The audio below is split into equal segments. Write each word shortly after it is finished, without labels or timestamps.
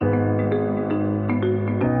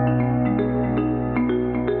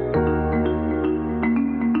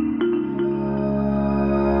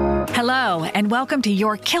and welcome to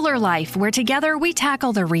Your Killer Life, where together we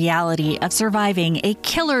tackle the reality of surviving a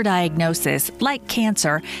killer diagnosis like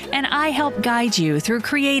cancer, and I help guide you through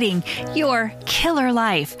creating your killer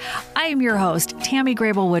life. I am your host, Tammy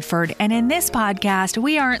Grable Woodford, and in this podcast,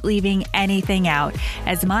 we aren't leaving anything out,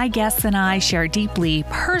 as my guests and I share deeply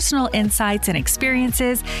personal insights and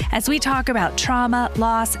experiences as we talk about trauma,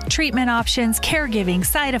 loss, treatment options, caregiving,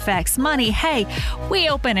 side effects, money. Hey, we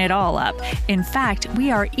open it all up. In fact,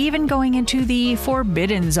 we are even going into the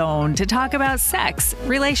forbidden zone to talk about sex,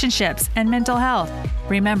 relationships, and mental health.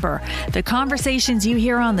 Remember, the conversations you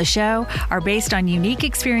hear on the show are based on unique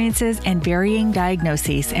experiences and varying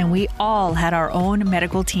diagnoses, and we all had our own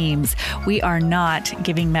medical teams. We are not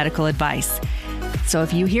giving medical advice. So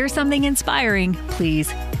if you hear something inspiring,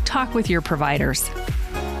 please talk with your providers.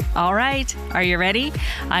 All right, are you ready?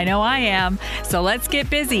 I know I am. So let's get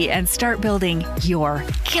busy and start building your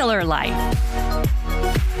killer life.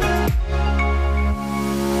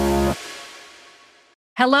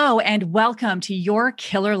 Hello, and welcome to Your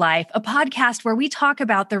Killer Life, a podcast where we talk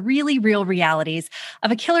about the really real realities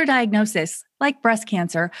of a killer diagnosis like breast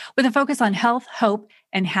cancer, with a focus on health, hope,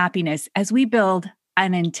 and happiness as we build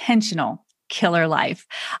an intentional killer life.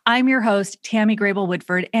 I'm your host, Tammy Grable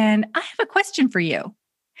Woodford, and I have a question for you.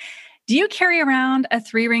 Do you carry around a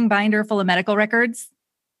 3-ring binder full of medical records?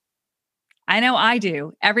 I know I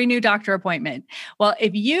do, every new doctor appointment. Well,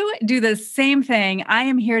 if you do the same thing, I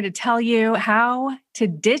am here to tell you how to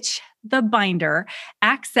ditch the binder,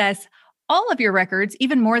 access all of your records,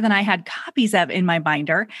 even more than I had copies of in my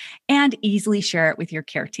binder, and easily share it with your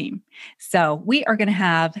care team. So we are going to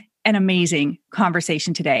have an amazing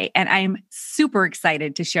conversation today, and I am super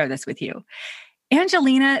excited to share this with you.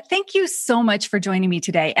 Angelina, thank you so much for joining me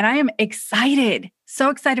today. And I am excited, so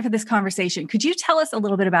excited for this conversation. Could you tell us a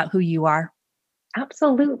little bit about who you are?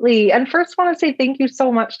 Absolutely. And first, I want to say thank you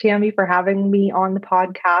so much, Tammy, for having me on the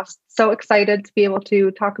podcast. So excited to be able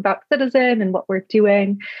to talk about Citizen and what we're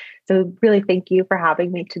doing. So really thank you for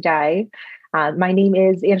having me today. My name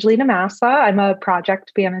is Angelina Massa. I'm a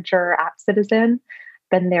project manager at Citizen.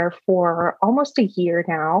 Been there for almost a year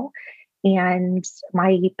now. And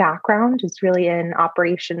my background is really in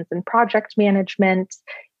operations and project management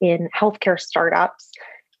in healthcare startups.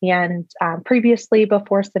 And previously,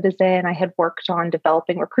 before Citizen, I had worked on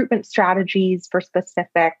developing recruitment strategies for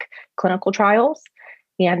specific clinical trials.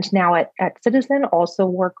 And now at Citizen, also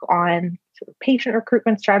work on sort of patient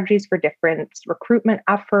recruitment strategies for different recruitment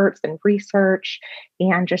efforts and research,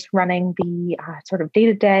 and just running the sort of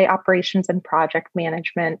day-to-day operations and project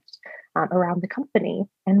management around the company.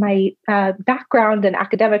 And my background and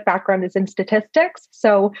academic background is in statistics.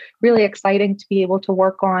 So really exciting to be able to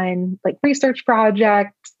work on like research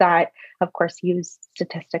projects that, of course, use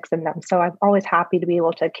statistics in them. So I'm always happy to be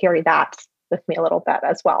able to carry that with me a little bit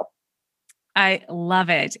as well. I love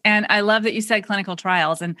it. And I love that you said clinical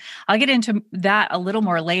trials, and I'll get into that a little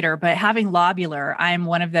more later, but having lobular, I'm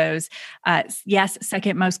one of those, yes,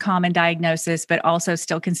 second most common diagnosis, but also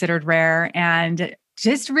still considered rare, and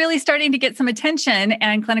just really starting to get some attention,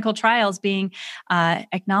 and clinical trials being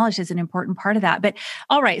acknowledged as an important part of that. But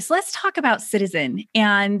all right, so let's talk about Citizen.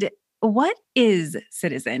 And what is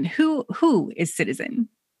Citizen? Who is Citizen?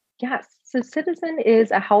 Yes. So Citizen is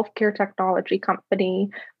a healthcare technology company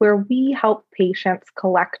where we help patients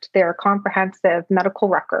collect their comprehensive medical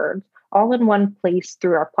records all in one place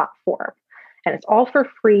through our platform. And it's all for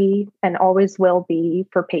free and always will be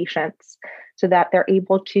for patients, so that they're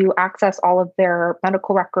able to access all of their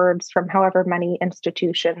medical records from however many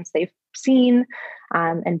institutions they've seen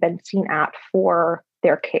and been seen at for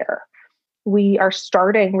their care. We are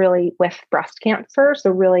starting really with breast cancer.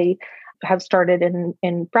 So really have started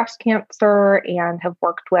in breast cancer and have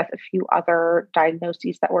worked with a few other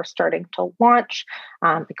diagnoses that we're starting to launch,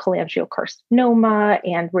 the cholangiocarcinoma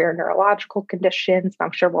and rare neurological conditions.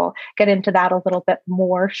 I'm sure we'll get into that a little bit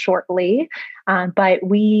more shortly. But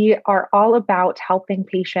we are all about helping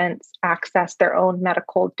patients access their own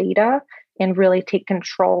medical data and really take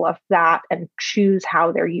control of that and choose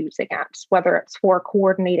how they're using it, whether it's for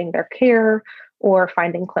coordinating their care or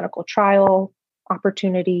finding clinical trial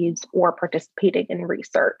opportunities or participating in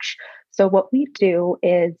research. So what we do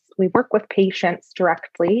is we work with patients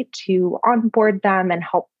directly to onboard them and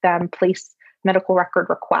help them place medical record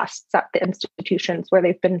requests at the institutions where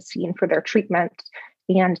they've been seen for their treatment.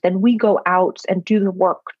 And then we go out and do the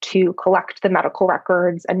work to collect the medical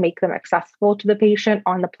records and make them accessible to the patient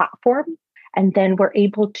on the platform. And then we're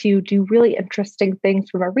able to do really interesting things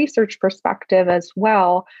from a research perspective as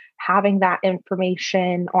well, having that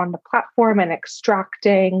information on the platform and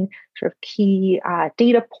extracting sort of key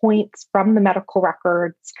data points from the medical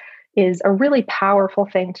records is a really powerful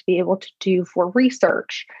thing to be able to do for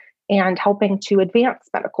research and helping to advance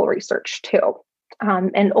medical research too.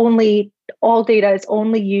 And only all data is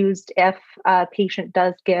only used if a patient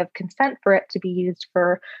does give consent for it to be used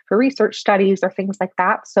for research studies or things like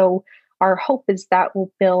that. So our hope is that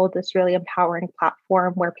we'll build this really empowering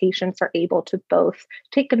platform where patients are able to both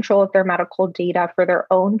take control of their medical data for their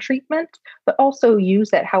own treatment, but also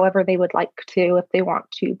use it however they would like to if they want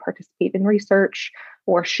to participate in research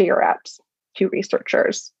or share it to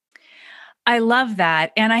researchers. I love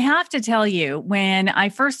that. And I have to tell you, when I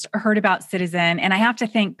first heard about Citizen, and I have to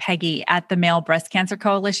thank Peggy at the Male Breast Cancer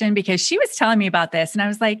Coalition, because she was telling me about this and I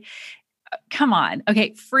was like, come on,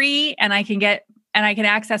 okay, free. And I can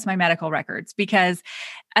access my medical records, because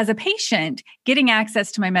as a patient, getting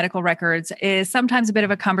access to my medical records is sometimes a bit of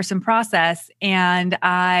a cumbersome process. And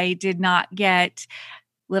I did not get,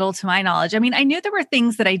 little to my knowledge. I mean, I knew there were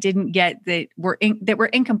things that I didn't get that were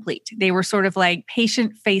incomplete. They were sort of like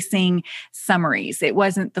patient-facing summaries. It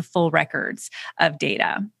wasn't the full records of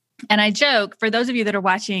data. And I joke, for those of you that are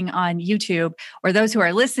watching on YouTube or those who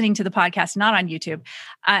are listening to the podcast not on YouTube,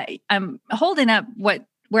 I'm holding up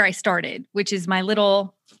where I started, which is my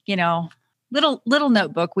little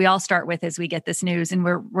notebook we all start with as we get this news, and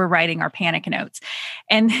we're writing our panic notes.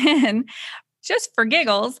 And then, just for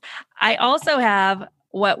giggles, I also have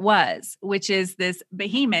which is this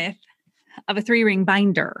behemoth of a 3-ring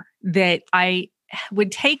binder that I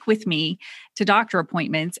would take with me to doctor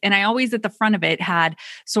appointments. And I always at the front of it had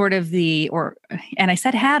sort of and I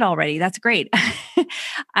said had already, that's great.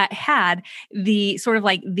 I had the sort of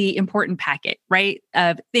like the important packet, right?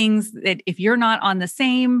 Of things that if you're not on the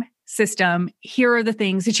same system, here are the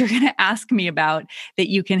things that you're going to ask me about that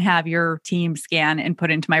you can have your team scan and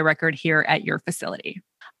put into my record here at your facility.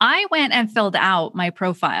 I went and filled out my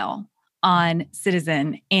profile on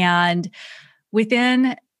Citizen, and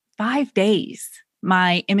within 5 days,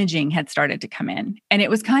 my imaging had started to come in. And it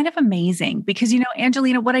was kind of amazing because,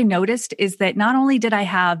 Angelina, what I noticed is that not only did I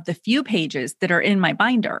have the few pages that are in my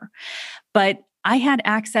binder, but I had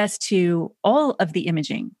access to all of the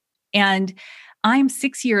imaging. And I'm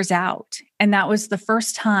 6 years out, and that was the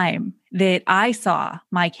first time that I saw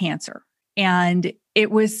my cancer. And it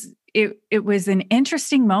was an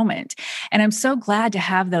interesting moment. And I'm so glad to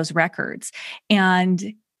have those records.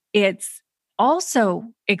 And it's also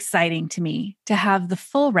exciting to me to have the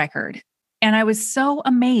full record. And I was so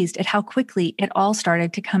amazed at how quickly it all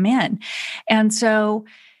started to come in. And so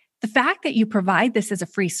the fact that you provide this as a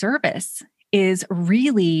free service is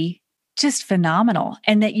really just phenomenal.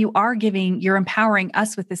 And that you're empowering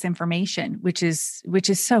us with this information, which is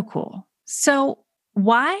so cool. So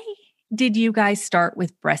why did you guys start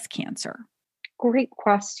with breast cancer? Great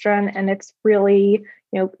question. And it's really,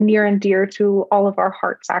 near and dear to all of our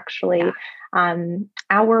hearts, actually. Yeah.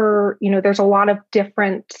 There's a lot of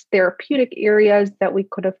different therapeutic areas that we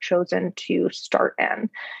could have chosen to start in.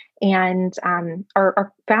 And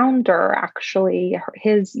our founder, actually,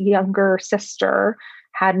 his younger sister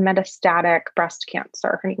had metastatic breast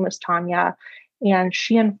cancer. Her name was Tanya. And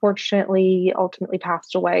she unfortunately ultimately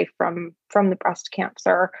passed away from the breast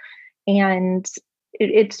cancer. And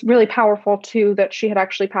it's really powerful too that she had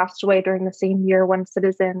actually passed away during the same year when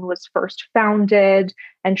Citizen was first founded.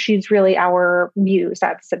 And she's really our muse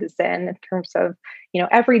at Citizen in terms of,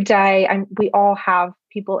 every day we all have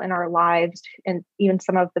people in our lives, and even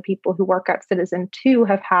some of the people who work at Citizen too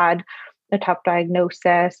have had a tough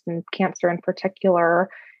diagnosis, and cancer in particular.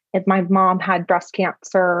 And my mom had breast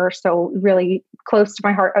cancer, so really close to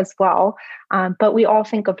my heart as well. But we all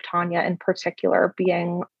think of Tanya in particular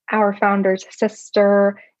being our founder's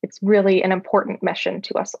sister. It's really an important mission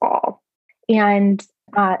to us all. And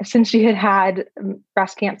since she had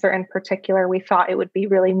breast cancer in particular, we thought it would be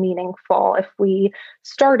really meaningful if we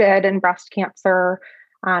started in breast cancer.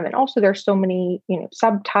 And also there's so many,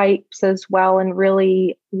 subtypes as well, and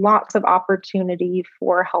really lots of opportunity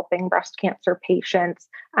for helping breast cancer patients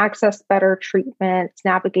access better treatments,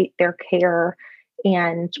 navigate their care.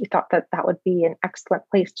 And we thought that would be an excellent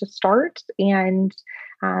place to start. And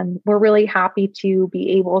we're really happy to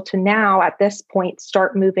be able to now, at this point,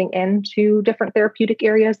 start moving into different therapeutic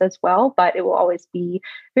areas as well. But it will always be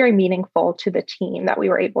very meaningful to the team that we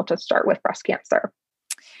were able to start with breast cancer.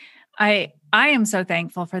 I am so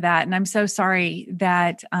thankful for that. And I'm so sorry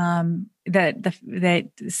that that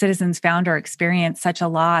Citizen's founder experienced such a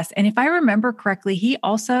loss. And if I remember correctly,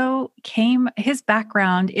 his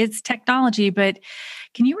background is technology, but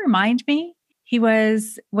can you remind me,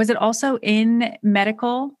 was it also in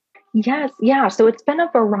medical? Yes, yeah. So it's been a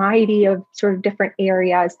variety of sort of different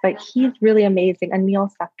areas, but he's really amazing. Anil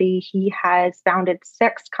Sethi, he has founded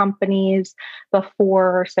 6 companies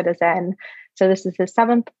before Citizen. So this is his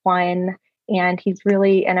 7th one. And he's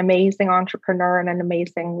really an amazing entrepreneur and an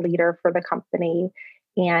amazing leader for the company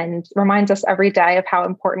and reminds us every day of how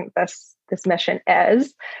important this mission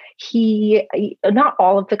is. Not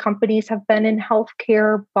all of the companies have been in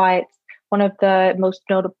healthcare, but one of the most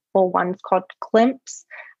notable ones called Glimpse,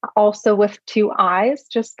 also with 2 eyes,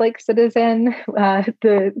 just like Citizen.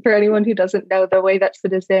 For anyone who doesn't know, the way that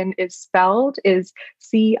Citizen is spelled is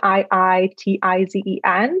CIITIZEN.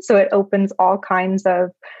 So it opens all kinds of,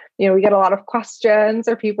 we get a lot of questions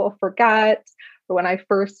or people forget. When I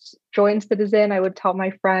first joined Citizen, I would tell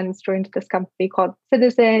my friends, joined this company called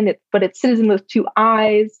Citizen, but it's Citizen with 2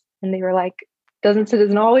 eyes. And they were like, doesn't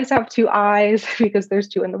Citizen always have 2 eyes because there's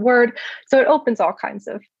 2 in the word? So it opens all kinds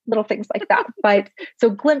of little things like that. But so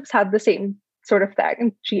Glimpse had the same sort of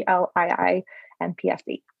thing, GLIIMPSE.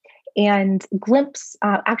 And Glimpse,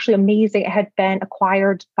 actually amazing, it had been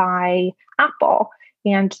acquired by Apple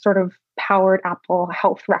and sort of powered Apple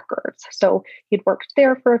Health Records. So he'd worked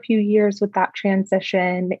there for a few years with that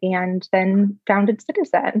transition and then founded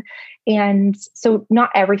Citizen. And so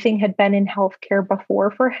not everything had been in healthcare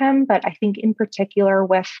before for him, but I think in particular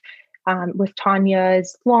with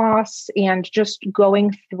Tanya's loss and just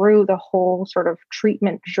going through the whole sort of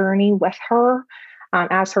treatment journey with her,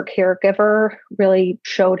 as her caregiver, really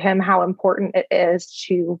showed him how important it is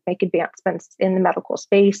to make advancements in the medical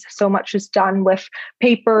space. So much is done with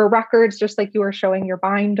paper records, just like you were showing your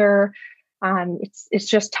binder. It's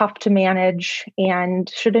just tough to manage and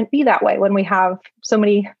shouldn't be that way when we have so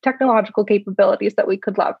many technological capabilities that we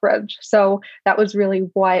could leverage. So that was really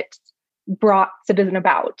what brought Citizen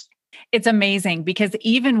about. It's amazing because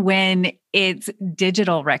even when it's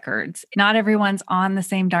digital records, not everyone's on the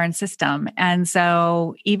same darn system. And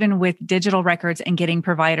so even with digital records and getting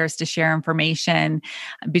providers to share information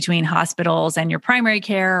between hospitals and your primary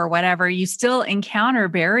care or whatever, you still encounter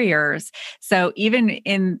barriers. So even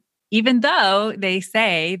though they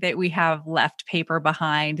say that we have left paper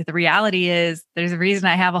behind, the reality is there's a reason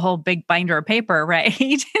I have a whole big binder of paper, right?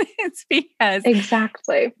 It's because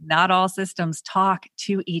exactly not all systems talk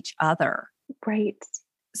to each other. Right.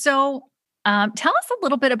 So tell us a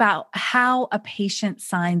little bit about how a patient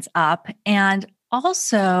signs up and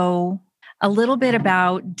also a little bit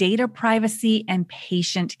about data privacy and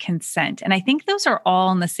patient consent. And I think those are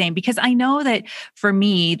all in the same, because I know that for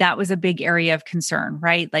me, that was a big area of concern,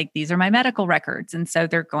 right? Like these are my medical records. And so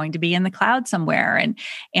they're going to be in the cloud somewhere.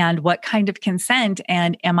 And what kind of consent,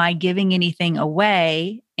 and am I giving anything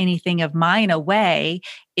of mine away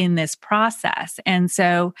in this process? And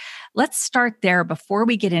so let's start there before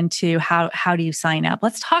we get into how do you sign up.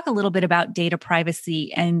 Let's talk a little bit about data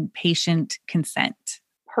privacy and patient consent.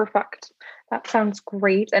 Perfect. That sounds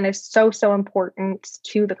great. And it's so, so important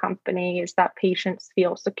to the companies that patients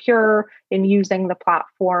feel secure in using the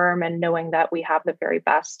platform and knowing that we have the very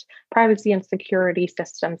best privacy and security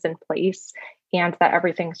systems in place and that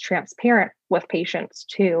everything's transparent with patients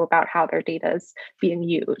too about how their data is being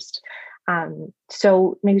used.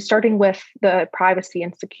 So maybe starting with the privacy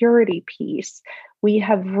and security piece, we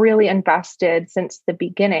have really invested since the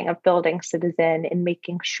beginning of building Citizen in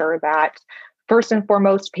making sure that first and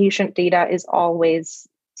foremost, patient data is always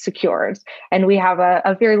secured. And we have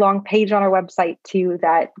a very long page on our website too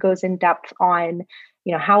that goes in depth on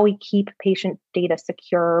how we keep patient data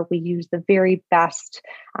secure. We use the very best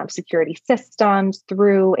security systems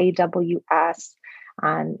through AWS,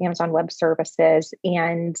 Amazon Web Services,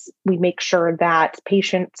 and we make sure that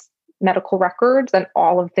patients' medical records and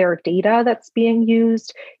all of their data that's being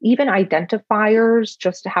used, even identifiers,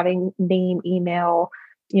 just having name, email,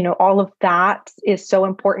 all of that is so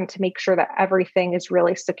important to make sure that everything is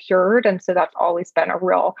really secured. And so that's always been a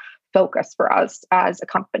real focus for us as a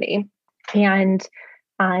company. And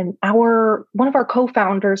one of our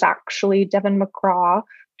co-founders, actually, Devin McGraw,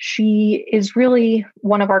 she is really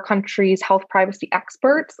one of our country's health privacy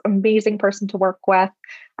experts, amazing person to work with.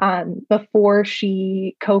 Before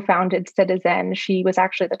she co-founded Citizen, she was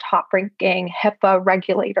actually the top-ranking HIPAA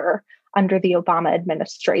regulator under the Obama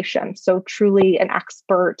administration. So truly an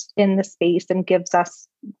expert in the space and gives us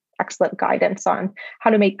excellent guidance on how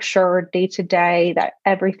to make sure day to day that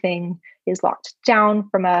everything is locked down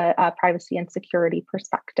from a privacy and security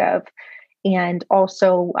perspective, and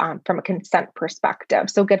also from a consent perspective.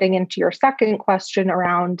 So getting into your second question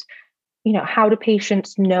around, how do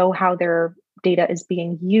patients know how their data is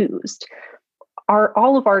being used?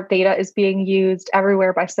 All of our data is being used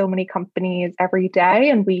everywhere by so many companies every day,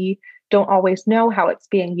 and we don't always know how it's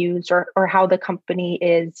being used or how the company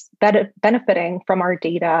is benefiting from our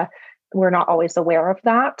data. We're not always aware of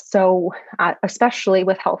that. So especially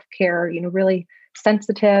with healthcare, really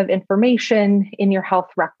sensitive information in your health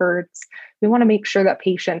records, we want to make sure that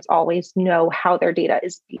patients always know how their data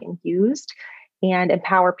is being used and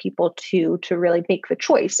empower people to really make the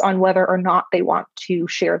choice on whether or not they want to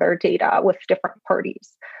share their data with different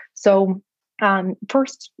parties. So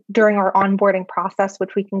first, during our onboarding process,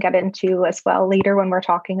 which we can get into as well later when we're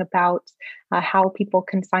talking about how people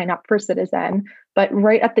can sign up for Citizen, but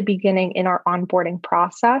right at the beginning in our onboarding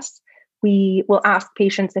process, we will ask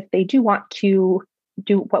patients if they do want to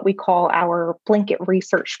do what we call our blanket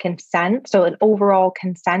research consent. So an overall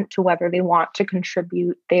consent to whether they want to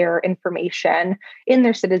contribute their information in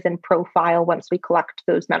their Citizen profile once we collect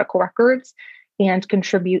those medical records and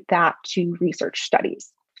contribute that to research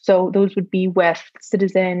studies. So those would be with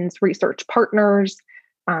Citizen's research partners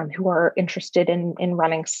who are interested in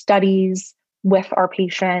running studies with our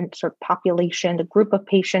patient or population, the group of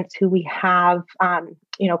patients who we have,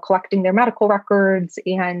 collecting their medical records.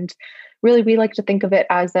 And really, we like to think of it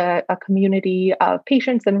as a community of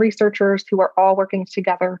patients and researchers who are all working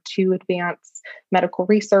together to advance medical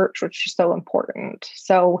research, which is so important.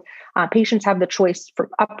 So patients have the choice from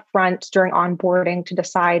upfront during onboarding to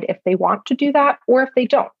decide if they want to do that or if they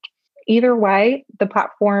don't. Either way, the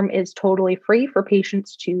platform is totally free for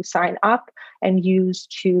patients to sign up and use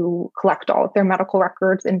to collect all of their medical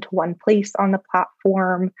records into one place on the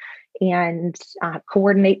platform and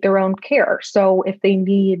coordinate their own care. So if they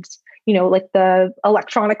need, like the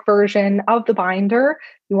electronic version of the binder,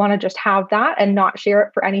 you want to just have that and not share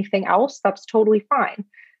it for anything else, that's totally fine.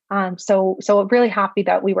 So I'm really happy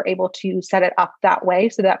that we were able to set it up that way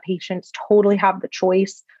so that patients totally have the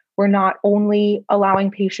choice. We're not only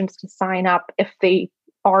allowing patients to sign up if they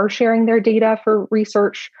are sharing their data for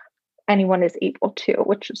research, anyone is able to,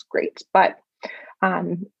 which is great. But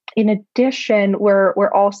in addition,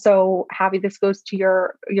 we're also happy. This goes to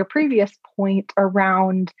your previous point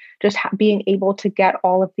around just being able to get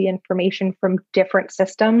all of the information from different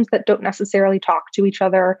systems that don't necessarily talk to each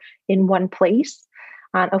other in one place.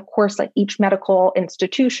 Of course, like each medical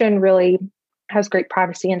institution really has great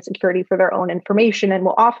privacy and security for their own information, and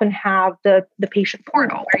will often have the patient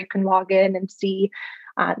portal where you can log in and see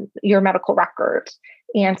your medical records.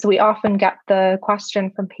 And so we often get the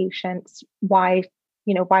question from patients why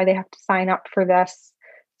they have to sign up for this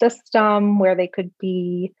system where they could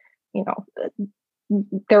be,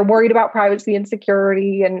 they're worried about privacy and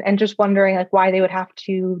security and just wondering like why they would have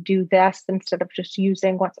to do this instead of just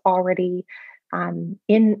using what's already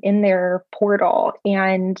in their portal.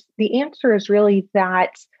 And the answer is really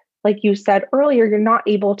that, like you said earlier, you're not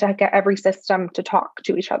able to get every system to talk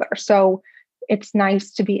to each other. So it's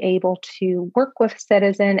nice to be able to work with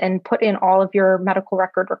Citizen and put in all of your medical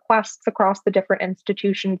record requests across the different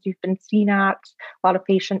institutions you've been seen at. A lot of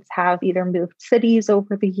patients have either moved cities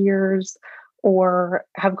over the years or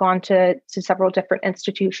have gone to several different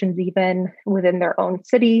institutions, even within their own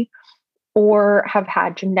city, or have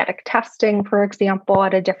had genetic testing, for example,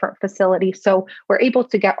 at a different facility. So we're able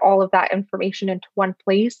to get all of that information into one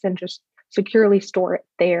place and just securely store it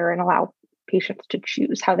there and allow patients to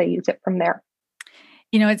choose how they use it from there.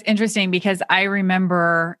 It's interesting because I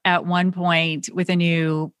remember at one point with a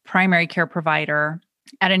new primary care provider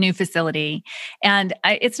at a new facility, and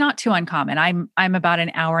it's not too uncommon. I'm about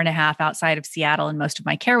an hour and a half outside of Seattle, and most of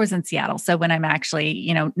my care was in Seattle. So when I'm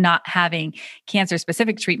actually, not having cancer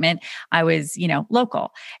specific treatment, I was,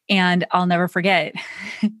 local. And I'll never forget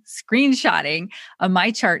screenshotting a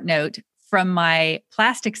MyChart note from my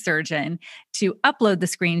plastic surgeon to upload the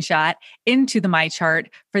screenshot into the MyChart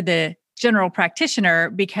for the general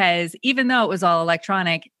practitioner, because even though it was all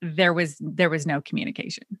electronic, there was no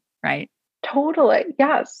communication, right? Totally.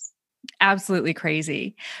 Yes. Absolutely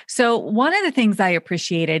crazy. So one of the things I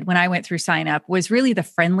appreciated when I went through sign up was really the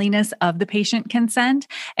friendliness of the patient consent.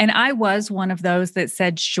 And I was one of those that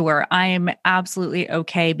said, sure, I am absolutely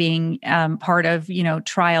okay being part of,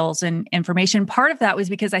 trials and information. Part of that was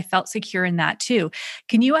because I felt secure in that too.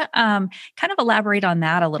 Can you kind of elaborate on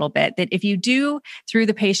that a little bit? That if you do through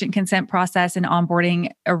the patient consent process and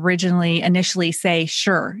onboarding initially say,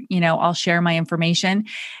 sure, I'll share my information.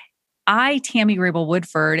 I, Tammy Grable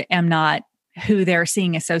Woodford, am not who they're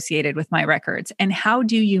seeing associated with my records. And how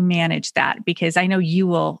do you manage that? Because I know you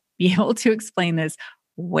will be able to explain this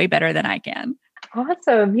way better than I can.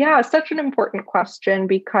 Awesome. Yeah, such an important question,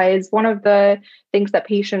 because one of the things that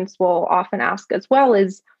patients will often ask as well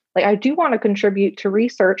is, like, I do want to contribute to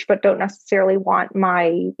research, but don't necessarily want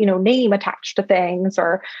my, name attached to things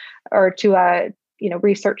or to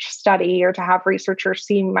research study or to have researchers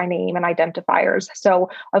see my name and identifiers. So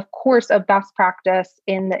of course, a best practice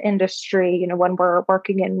in the industry, when we're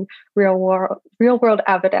working in real world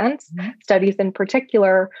evidence studies in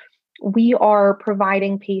particular, we are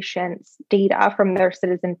providing patients data from their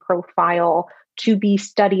citizen profile to be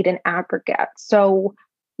studied in aggregate. So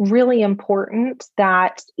really important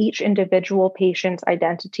that each individual patient's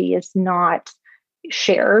identity is not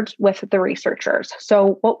shared with the researchers.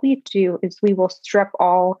 So what we do is we will strip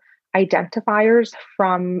all identifiers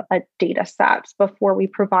from a data set before we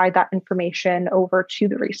provide that information over to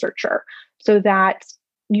the researcher, so that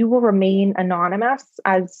you will remain anonymous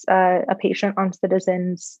as a patient on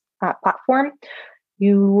Citizen's platform.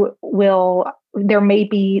 There may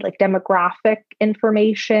be like demographic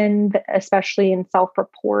information, especially in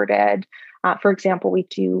self-reported. For example, we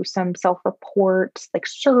do some self-reports like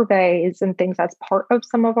surveys and things as part of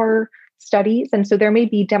some of our studies. And so there may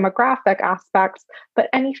be demographic aspects, but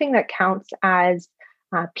anything that counts as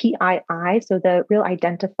PII, so the real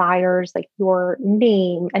identifiers like your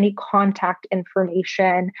name, any contact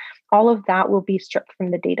information, all of that will be stripped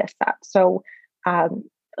from the data set. So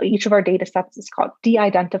each of our data sets is called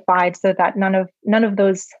de-identified, so that none of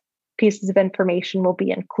those pieces of information will be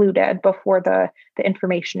included before the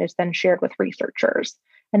information is then shared with researchers.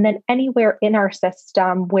 And then anywhere in our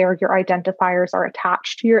system where your identifiers are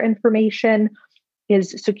attached to your information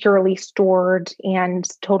is securely stored and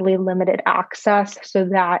totally limited access, so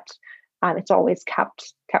that it's always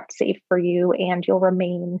kept safe for you and you'll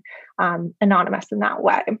remain anonymous in that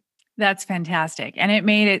way. That's fantastic. And it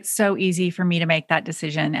made it so easy for me to make that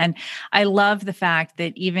decision. And I love the fact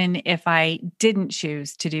that even if I didn't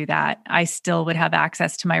choose to do that, I still would have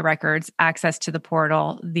access to my records, access to the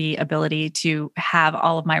portal, the ability to have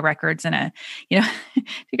all of my records in to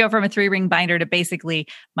go from a 3-ring binder to basically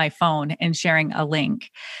my phone and sharing a link.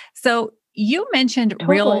 So you mentioned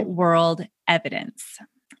real world evidence.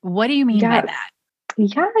 What do you mean by that?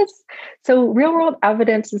 Yes. So real world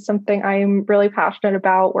evidence is something I'm really passionate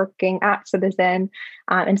about working at Citizen,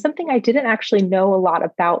 and something I didn't actually know a lot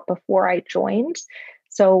about before I joined.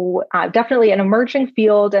 So definitely an emerging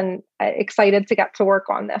field, and excited to get to work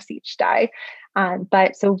on this each day.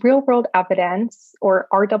 But so real world evidence, or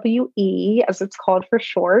RWE as it's called for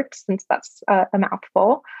short, since that's a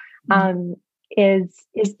mouthful, is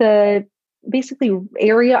the basically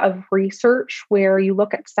area of research where you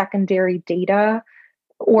look at secondary data,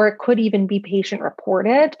 or it could even be patient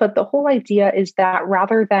reported. But the whole idea is that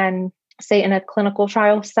rather than, say, in a clinical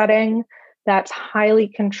trial setting that's highly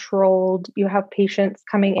controlled, you have patients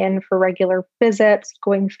coming in for regular visits,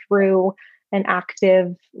 going through an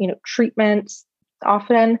active, treatment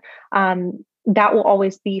often, that will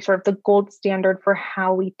always be sort of the gold standard for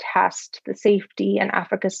how we test the safety and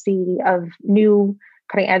efficacy of new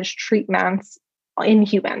cutting edge treatments in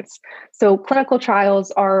humans. So clinical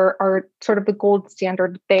trials are sort of the gold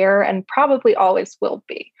standard there, and probably always will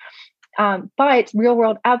be. But real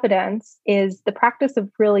world evidence is the practice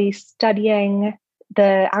of really studying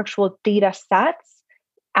the actual data sets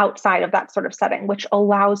outside of that sort of setting, which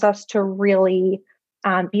allows us to really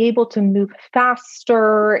be able to move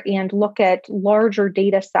faster and look at larger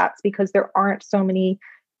data sets, because there aren't so many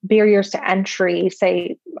barriers to entry,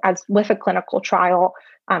 say, as with a clinical trial,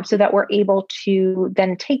 so that we're able to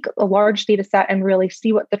then take a large data set and really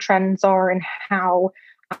see what the trends are and how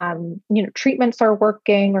treatments are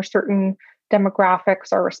working, or certain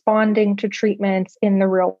demographics are responding to treatments in the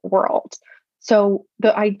real world. So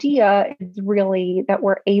the idea is really that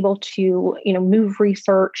we're able to move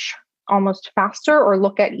research almost faster, or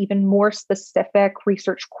look at even more specific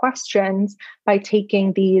research questions by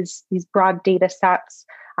taking these broad data sets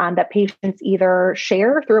that patients either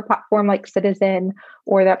share through a platform like Citizen,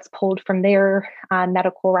 or that's pulled from their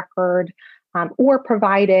medical record, or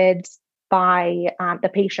provided by the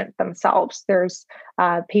patient themselves. There's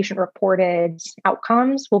patient-reported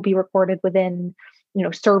outcomes will be recorded within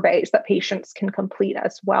surveys that patients can complete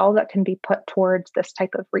as well, that can be put towards this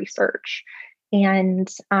type of research. And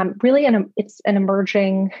really, it's an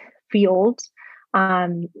emerging field.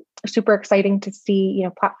 Super exciting to see,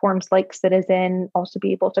 platforms like Citizen also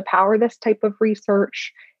be able to power this type of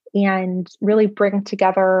research and really bring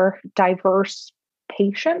together diverse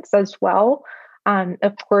patients as well.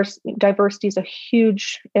 Of course, diversity is a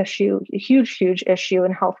huge issue, a huge issue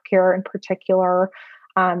in healthcare in particular.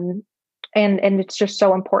 And it's just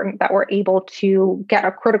so important that we're able to get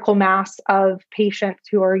a critical mass of patients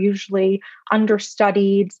who are usually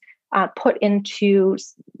understudied, put into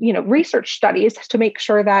research studies, to make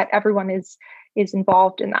sure that everyone is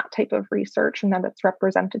involved in that type of research and that it's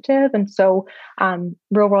representative. And so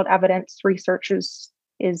real world evidence research is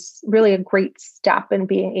is really a great step in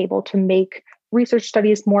being able to make research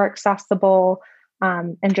studies more accessible,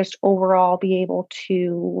 and just overall be able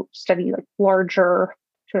to study like larger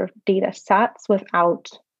sort of data sets without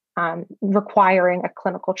requiring a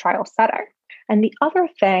clinical trial setting. And the other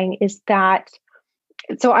thing is that,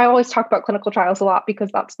 so I always talk about clinical trials a lot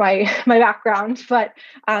because that's my background, but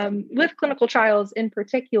with clinical trials in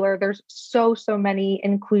particular, there's so many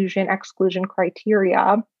inclusion exclusion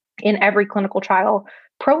criteria in every clinical trial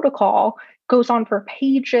protocol. Goes on for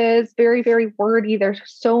pages, very, very wordy. There's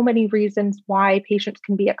so many reasons why patients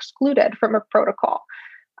can be excluded from a protocol,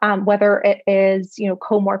 whether it is,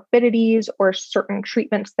 comorbidities or certain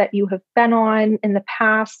treatments that you have been on in the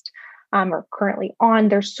past, or currently on.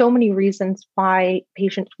 There's so many reasons why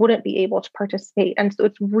patients wouldn't be able to participate. And so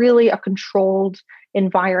it's really a controlled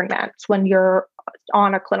environment when you're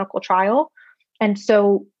on a clinical trial. And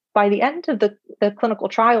so by the end of the clinical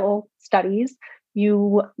trial studies,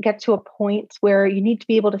 you get to a point where you need to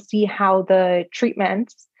be able to see how the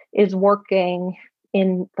treatment is working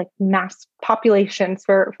in like mass populations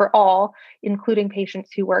for all, including patients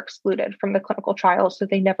who were excluded from the clinical trials, so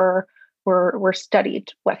they never were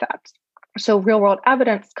studied with it. So real world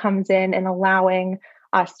evidence comes in and allowing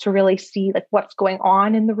us to really see like what's going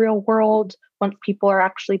on in the real world once people are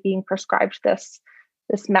actually being prescribed this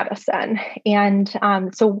medicine. And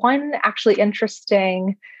so one actually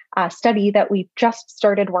interesting study that we've just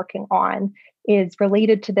started working on is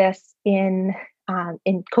related to this in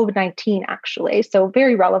COVID-19, actually. So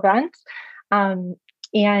very relevant.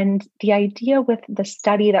 And the idea with the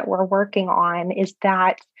study that we're working on is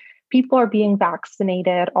that people are being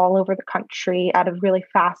vaccinated all over the country at a really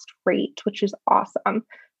fast rate, which is awesome.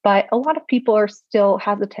 But a lot of people are still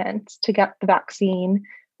hesitant to get the vaccine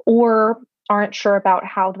or aren't sure about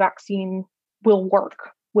how the vaccine will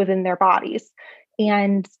work within their bodies.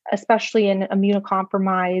 And especially in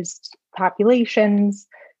immunocompromised populations,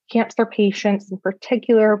 cancer patients in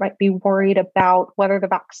particular might be worried about whether the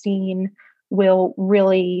vaccine will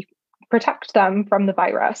really protect them from the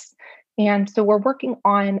virus. And so we're working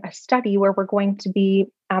on a study where we're going to be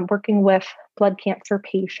working with blood cancer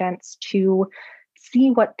patients to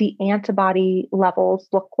see what the antibody levels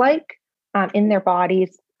look like in their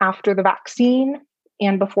bodies after the vaccine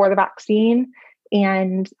and before the vaccine.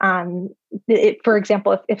 And for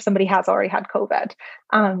example, if somebody has already had COVID,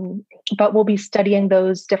 but we'll be studying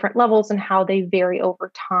those different levels and how they vary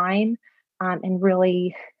over time, and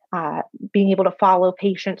really being able to follow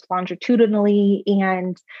patients longitudinally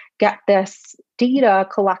and get this data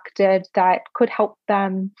collected that could help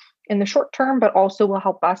them in the short term, but also will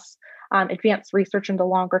help us advance research in the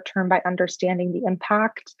longer term by understanding the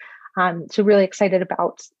impact. So really excited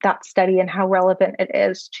about that study and how relevant it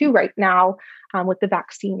is to right now with the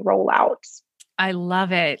vaccine rollouts. I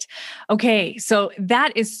love it. Okay. So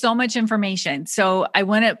that is so much information. So I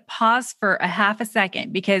want to pause for a half a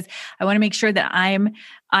second because I want to make sure that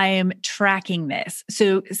I am tracking this.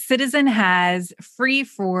 So Ciitizen has free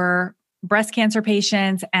for breast cancer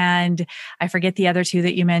patients, and I forget the other two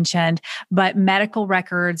that you mentioned, but medical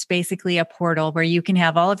records, basically a portal where you can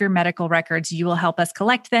have all of your medical records. You will help us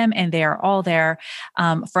collect them, and they are all there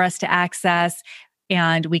for us to access.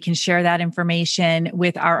 And we can share that information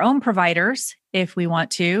with our own providers if we want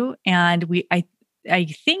to. And I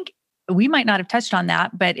think we might not have touched on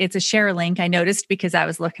that, but it's a share link I noticed because I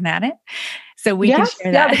was looking at it. So we can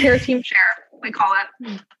share that. Yeah, the Care Team Share, we call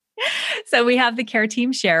it. So we have the Care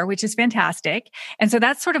Team Share, which is fantastic. And so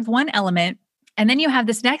that's sort of one element. And then you have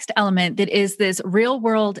this next element that is this real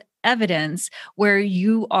world evidence where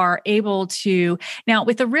you are able to, now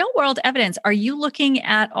with the real world evidence, are you looking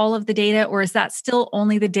at all of the data, or is that still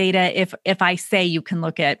only the data if I say you can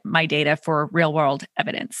look at my data for real world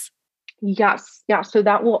evidence? Yes. Yeah. So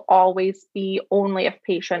that will always be only if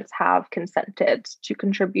patients have consented to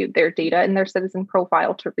contribute their data in their citizen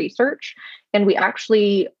profile to research. And we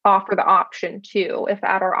actually offer the option too. If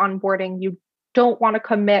at our onboarding you don't want to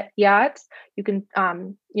commit yet, you can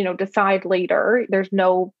decide later. There's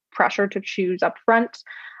no pressure to choose up front.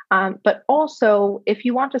 But also, if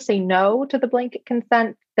you want to say no to the blanket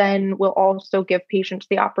consent, then we'll also give patients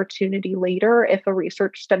the opportunity later. If a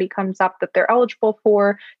research study comes up that they're eligible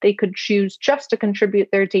for, they could choose just to contribute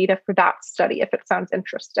their data for that study if it sounds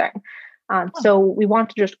interesting. So we want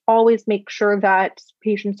to just always make sure that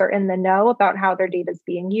patients are in the know about how their data is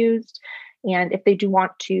being used. And if they do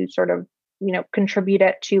want to sort of contribute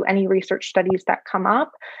it to any research studies that come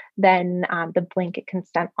up, then the blanket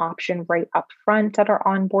consent option right up front at our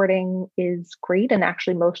onboarding is great. And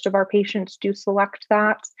actually, most of our patients do select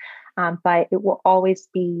that. but it will always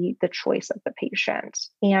be the choice of the patient.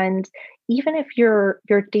 And even if your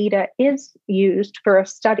data is used for a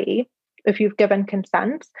study, if you've given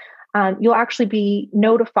consent, you'll actually be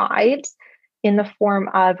notified in the form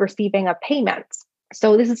of receiving a payment.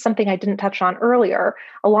 So this is something I didn't touch on earlier.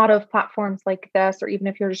 A lot of platforms like this, or even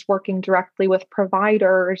if you're just working directly with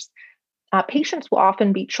providers, patients will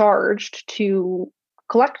often be charged to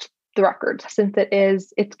collect the records, since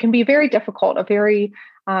it can be very difficult, a very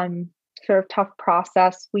sort of tough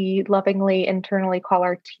process. We lovingly internally call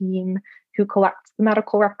our team who collects the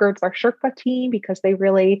medical records our Sherpa team, because they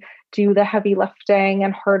really do the heavy lifting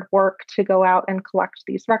and hard work to go out and collect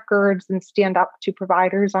these records and stand up to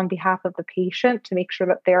providers on behalf of the patient to make sure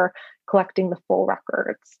that they're collecting the full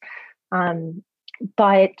records.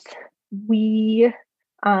 But we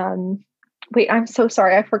wait, I'm so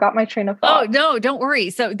sorry. I forgot my train of thought. Oh, no, don't worry.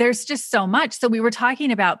 So there's just so much. So we were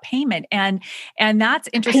talking about payment, and that's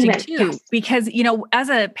interesting too, yes. Because, as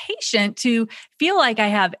a patient, to feel like I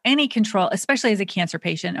have any control, especially as a cancer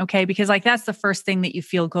patient, okay? Because that's the first thing that you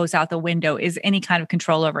feel goes out the window, is any kind of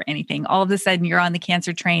control over anything. All of a sudden you're on the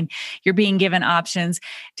cancer train, you're being given options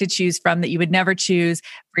to choose from that you would never choose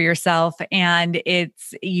for yourself. And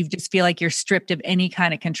you just feel like you're stripped of any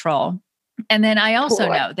kind of control. And then I also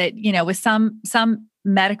know that, with some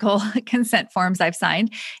medical consent forms I've signed,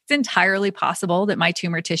 it's entirely possible that my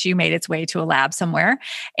tumor tissue made its way to a lab somewhere,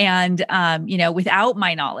 and without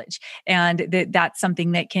my knowledge, and that's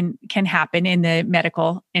something that can happen in the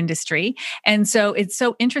medical industry. And so it's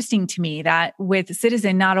so interesting to me that with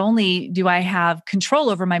Ciitizen, not only do I have control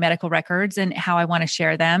over my medical records and how I want to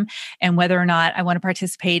share them, and whether or not I want to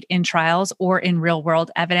participate in trials or in real world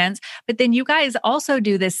evidence, but then you guys also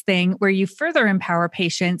do this thing where you further empower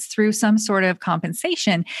patients through some sort of compensation.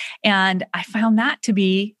 And I found that to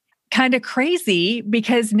be kind of crazy,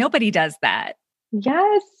 because nobody does that.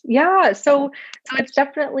 Yes. Yeah. So it's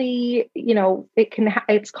definitely,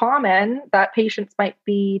 it's common that patients might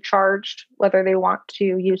be charged whether they want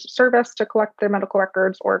to use a service to collect their medical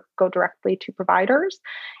records or go directly to providers.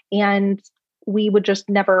 And we would just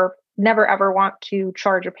never ever want to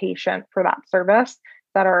charge a patient for that service.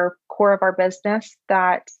 That are core of our business,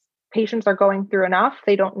 that patients are going through enough.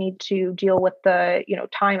 They don't need to deal with the,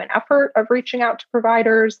 time and effort of reaching out to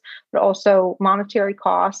providers, but also monetary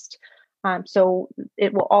cost. So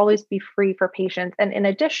it will always be free for patients. And in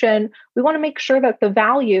addition, we want to make sure that the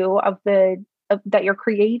value of that you're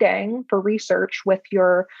creating for research with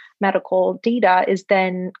your medical data is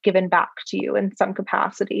then given back to you in some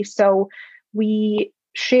capacity. So we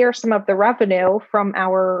share some of the revenue from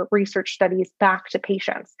our research studies back to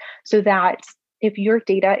patients, so that if your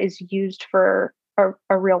data is used for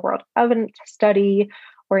a real world evidence study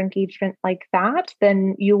or engagement like that,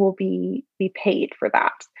 then you will be paid for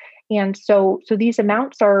that. And so these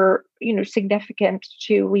amounts are, significant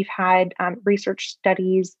too. We've had research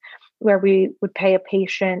studies where we would pay a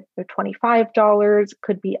patient $25,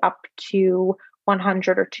 could be up to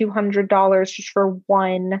 $100 or $200 just for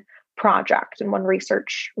one project and one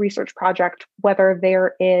research project, whether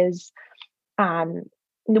there is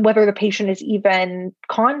whether the patient is even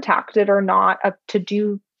contacted or not to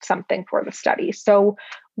do something for the study. So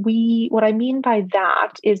what I mean by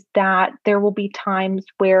that is that there will be times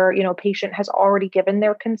where, a patient has already given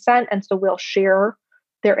their consent. And so we'll share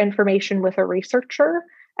their information with a researcher.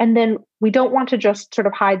 And then we don't want to just sort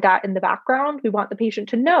of hide that in the background. We want the patient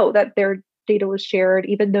to know that their data was shared,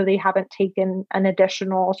 even though they haven't taken an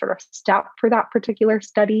additional sort of step for that particular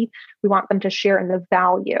study. We want them to share in the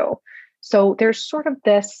value. So there's sort of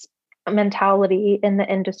this mentality in the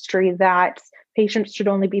industry that patients should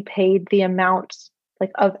only be paid the amount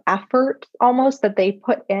of effort almost that they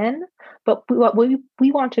put in. But what we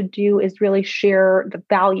want to do is really share the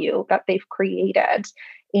value that they've created.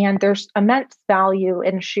 And there's immense value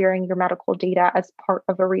in sharing your medical data as part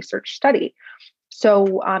of a research study.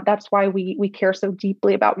 So that's why we care so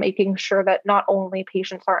deeply about making sure that not only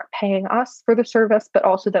patients aren't paying us for the service, but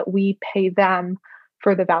also that we pay them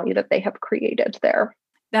for the value that they have created there.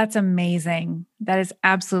 That's amazing. That is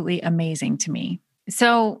absolutely amazing to me.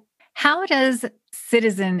 So how does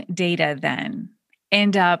Ciitizen data then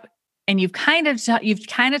end up, and you've kind of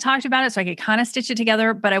talked about it, so I could kind of stitch it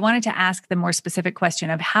together, but I wanted to ask the more specific question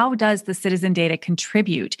of how does the Ciitizen data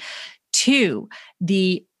contribute to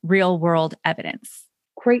the real world evidence?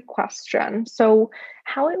 Great question. So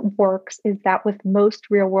how it works is that with most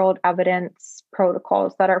real world evidence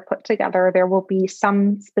protocols that are put together, there will be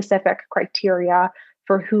some specific criteria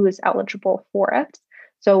for who is eligible for it.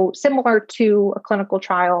 So similar to a clinical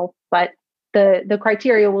trial, but the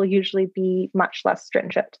criteria will usually be much less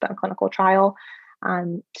stringent than a clinical trial.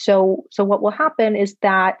 So what will happen is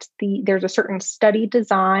that there's a certain study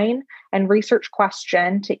design and research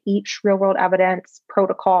question to each real world evidence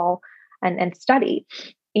protocol and study.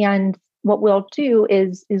 And what we'll do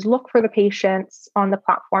is look for the patients on the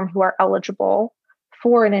platform who are eligible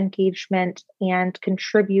for an engagement and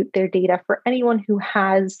contribute their data. For anyone who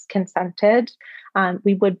has consented,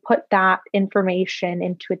 we would put that information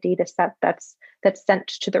into a data set that's sent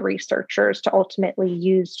to the researchers to ultimately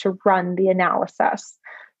use to run the analysis.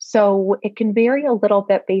 So it can vary a little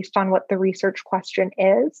bit based on what the research question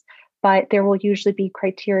is, but there will usually be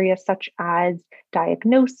criteria such as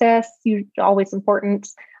diagnosis, always important,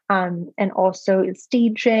 and also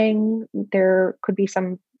staging. There could be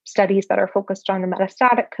some studies that are focused on the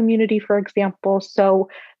metastatic community, for example. So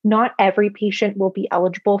not every patient will be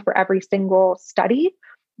eligible for every single study,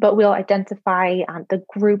 but we'll identify the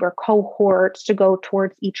group or cohorts to go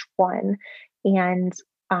towards each one. And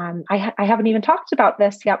I haven't even talked about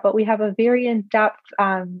this yet, but we have a very in-depth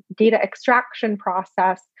data extraction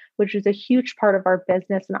process, which is a huge part of our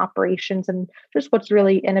business and operations and just what's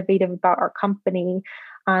really innovative about our company.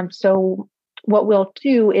 So what we'll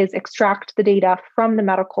do is extract the data from the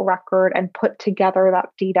medical record and put together that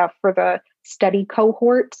data for the study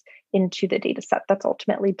cohorts into the data set that's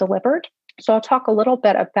ultimately delivered. So I'll talk a little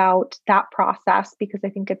bit about that process because I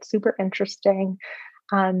think it's super interesting.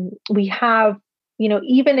 We have,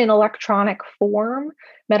 even in electronic form,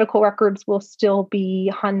 medical records will still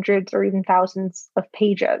be hundreds or even thousands of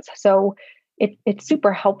pages. So it's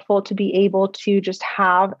super helpful to be able to just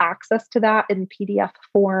have access to that in PDF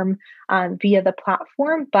form via the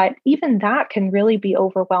platform. But even that can really be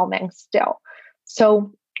overwhelming still.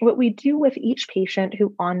 So what we do with each patient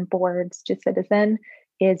who onboards to Ciitizen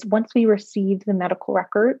is once we receive the medical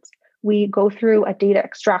records, we go through a data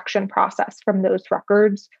extraction process from those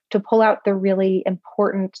records to pull out the really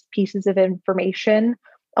important pieces of information,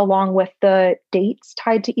 along with the dates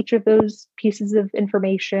tied to each of those pieces of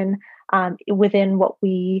information within what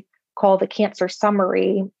we call the cancer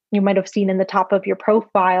summary. You might have seen in the top of your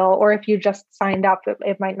profile, or if you just signed up,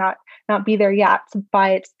 it might not be there yet,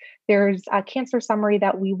 but there's a cancer summary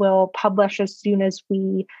that we will publish as soon as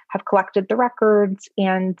we have collected the records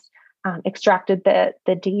and extracted the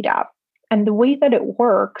data. And the way that it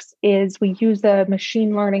works is we use a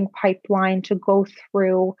machine learning pipeline to go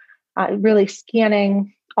through really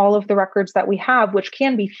scanning all of the records that we have, which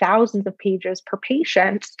can be thousands of pages per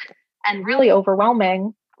patient and really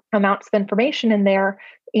overwhelming amounts of information in there.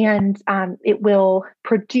 And it will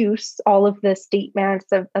produce all of the statements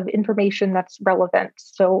of information that's relevant.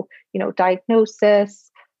 So, diagnosis,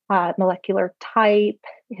 molecular type,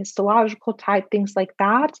 histological type, things like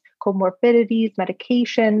that, comorbidities,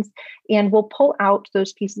 medications, and we'll pull out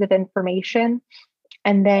those pieces of information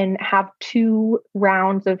and then have 2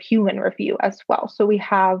 rounds of human review as well. So we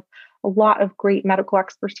have a lot of great medical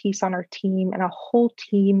expertise on our team and a whole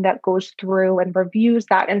team that goes through and reviews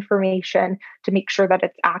that information to make sure that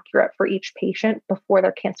it's accurate for each patient before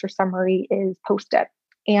their cancer summary is posted.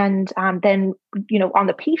 And then, on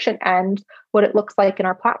the patient end, what it looks like in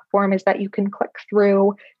our platform is that you can click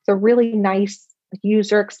through. It's a really nice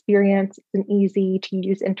user experience. It's an easy to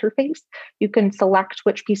use interface. You can select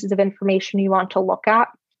which pieces of information you want to look at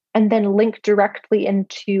and then link directly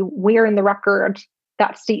into where in the record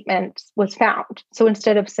that statement was found. So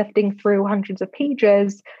instead of sifting through hundreds of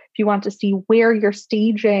pages, if you want to see where your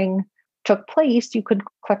staging took place, you could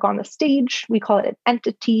click on the stage. We call it an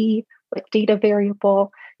entity, like data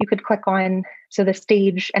variable. You could click on the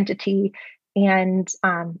stage entity, and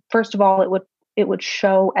first of all, it would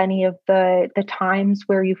show any of the times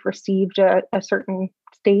where you've received a certain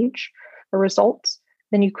stage or results.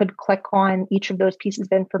 Then you could click on each of those pieces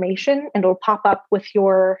of information, and it'll pop up with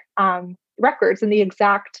your records in the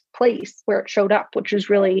exact place where it showed up, which is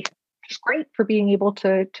really just great for being able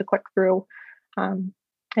to click through and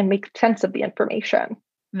make sense of the information.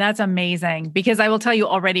 That's amazing, because I will tell you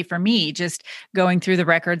already, for me, just going through the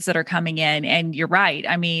records that are coming in, and you're right.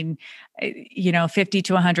 I mean, 50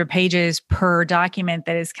 to 100 pages per document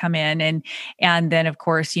that has come in. And then of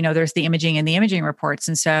course, there's the imaging and the imaging reports.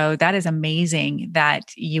 And so that is amazing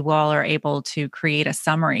that you all are able to create a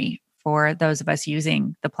summary for those of us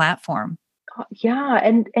using the platform. Yeah.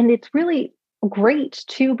 And it's really great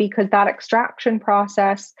too, because that extraction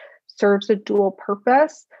process serves a dual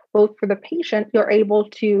purpose. Both for the patient, you're able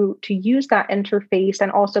to use that interface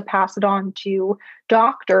and also pass it on to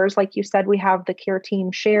doctors. Like you said, we have the Care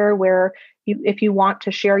Team Share, where if you want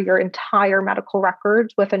to share your entire medical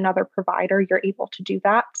records with another provider, you're able to do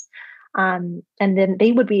that. And then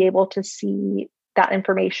they would be able to see that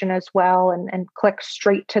information as well and click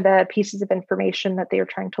straight to the pieces of information that they are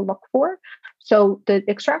trying to look for. So the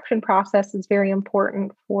extraction process is very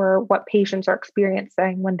important for what patients are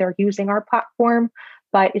experiencing when they're using our platform,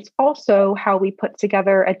 but it's also how we put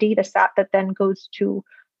together a data set that then goes to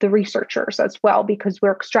the researchers as well, because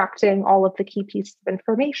we're extracting all of the key pieces of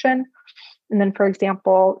information. And then, for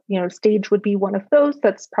example, STAGE would be one of those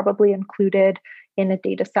that's probably included in a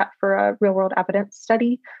data set for a real world evidence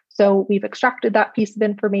study. So we've extracted that piece of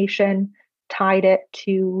information, tied it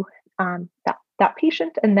to that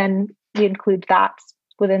patient, and then we include that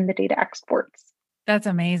within the data exports. That's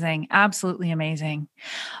amazing. Absolutely amazing.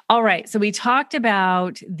 All right. So we talked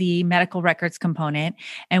about the medical records component,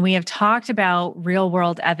 and we have talked about real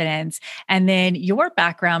world evidence. And then your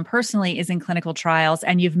background personally is in clinical trials,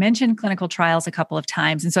 and you've mentioned clinical trials a couple of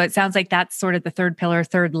times. And so it sounds like that's sort of the third pillar,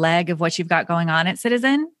 third leg of what you've got going on at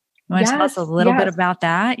Citizen. You want to tell us a little bit about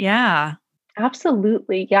that? Yeah.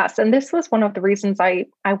 Absolutely. Yes. And this was one of the reasons I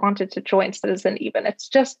wanted to join Citizen even.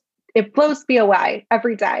 It blows me away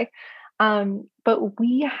every day. But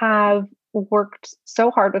we have worked so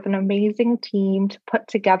hard with an amazing team to put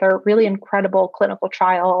together really incredible clinical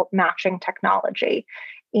trial matching technology.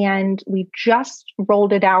 And we just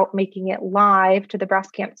rolled it out, making it live to the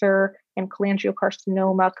breast cancer and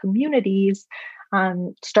cholangiocarcinoma communities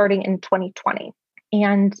starting in 2020.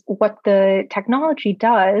 And what the technology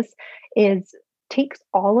does is takes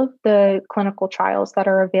all of the clinical trials that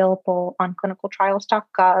are available on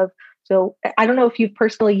clinicaltrials.gov. So I don't know if you've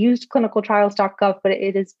personally used clinicaltrials.gov, but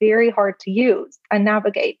it is very hard to use and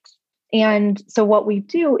navigate. And so what we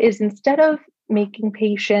do is, instead of making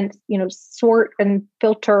patients, sort and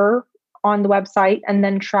filter on the website and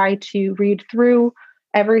then try to read through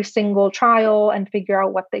every single trial and figure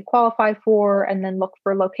out what they qualify for and then look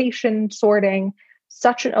for location sorting,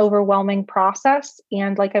 such an overwhelming process.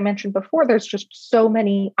 And like I mentioned before, there's just so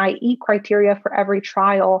many IE criteria for every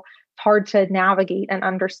trial. Hard to navigate and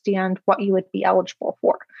understand what you would be eligible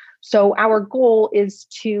for. So our goal is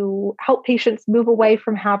to help patients move away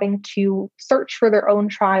from having to search for their own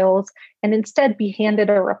trials and instead be handed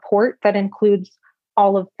a report that includes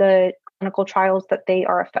all of the clinical trials that they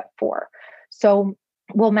are a fit for. So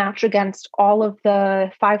we'll match against all of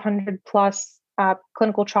the 500 plus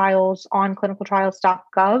clinical trials on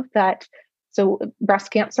clinicaltrials.gov So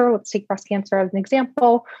breast cancer, let's take breast cancer as an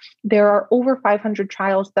example. There are over 500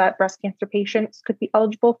 trials that breast cancer patients could be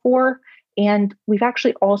eligible for. And we've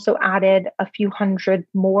actually also added a few hundred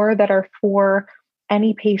more that are for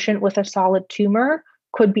any patient with a solid tumor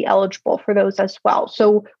could be eligible for those as well.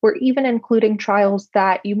 So we're even including trials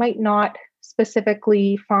that you might not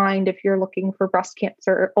specifically find if you're looking for breast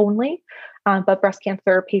cancer only, but breast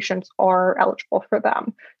cancer patients are eligible for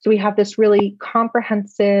them. So we have this really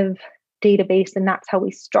comprehensive database, and that's how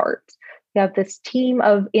we start. We have this team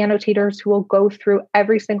of annotators who will go through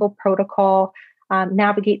every single protocol,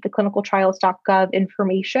 navigate the clinicaltrials.gov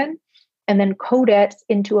information, and then code it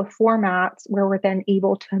into a format where we're then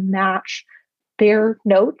able to match their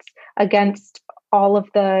notes against all of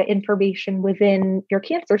the information within your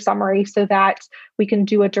cancer summary so that we can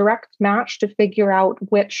do a direct match to figure out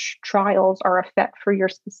which trials are a fit for your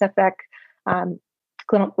specific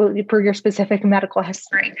medical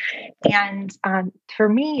history. And for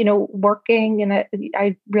me,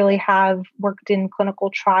 I really have worked in clinical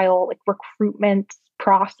trial recruitment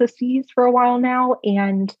processes for a while now.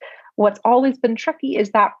 And what's always been tricky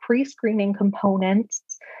is that pre-screening component,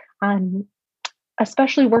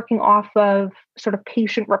 especially working off of sort of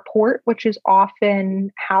patient report, which is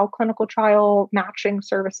often how clinical trial matching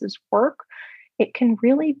services work. It can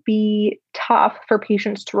really be tough for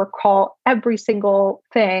patients to recall every single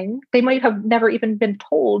thing. They might have never even been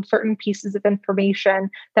told certain pieces of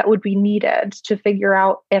information that would be needed to figure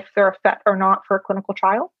out if they're a fit or not for a clinical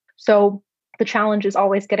trial. So the challenge is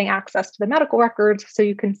always getting access to the medical records so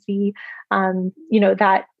you can see,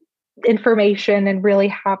 that information and really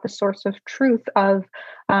have the source of truth of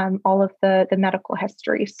all of the medical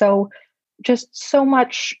history. So just so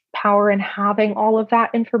much power in having all of that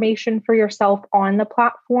information for yourself on the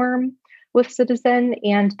platform with Citizen,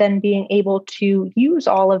 and then being able to use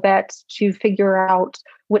all of it to figure out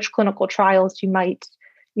which clinical trials you might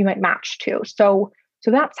match to. So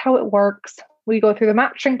that's how it works. We go through the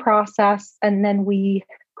matching process, and then we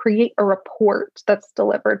create a report that's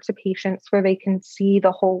delivered to patients where they can see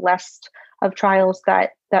the whole list of trials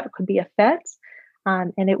that could be a fit.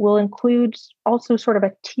 And it will include also sort of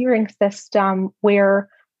a tiering system where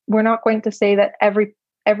we're not going to say that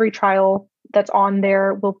every trial that's on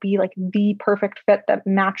there will be like the perfect fit that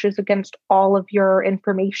matches against all of your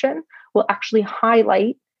information. We'll actually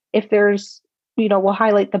highlight if there's, will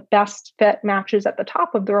highlight the best fit matches at the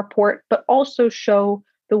top of the report, but also show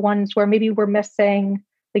the ones where maybe we're missing,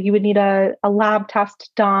 like you would need a lab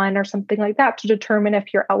test done or something like that to determine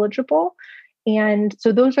if you're eligible. And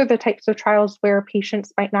so those are the types of trials where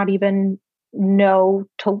patients might not even know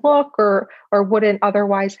to look or wouldn't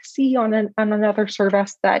otherwise see on another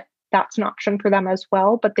service that that's an option for them as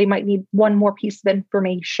well, but they might need one more piece of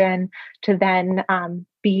information to then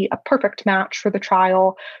be a perfect match for the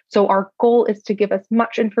trial. So our goal is to give as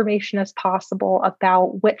much information as possible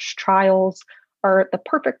about which trials are the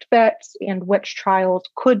perfect fits and which trials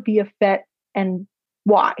could be a fit and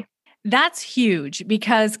why. That's huge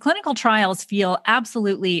because clinical trials feel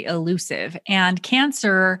absolutely elusive, and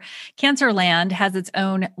Cancerland has its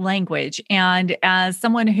own language. And as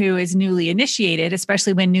someone who is newly initiated,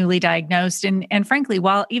 especially when newly diagnosed, and frankly,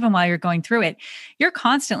 while you're going through it, you're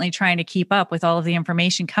constantly trying to keep up with all of the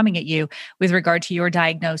information coming at you with regard to your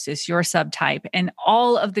diagnosis, your subtype, and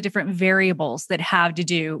all of the different variables that have to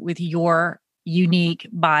do with your unique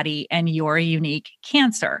body and your unique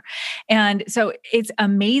cancer. And so it's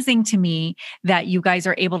amazing to me that you guys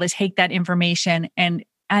are able to take that information and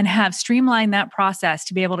have streamlined that process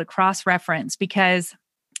to be able to cross-reference, because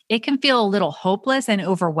it can feel a little hopeless and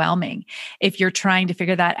overwhelming if you're trying to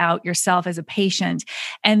figure that out yourself as a patient.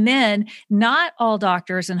 And then not all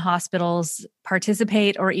doctors and hospitals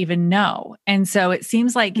participate or even know. And so it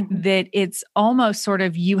seems like that it's almost sort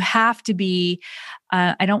of, you have to be,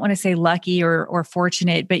 I don't want to say lucky or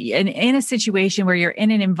fortunate, but in a situation where you're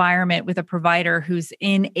in an environment with a provider who's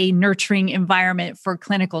in a nurturing environment for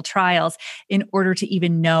clinical trials in order to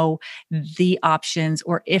even know the options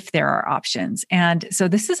or if there are options. And so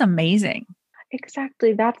this is amazing.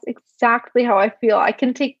 Exactly. That's exactly how I feel. I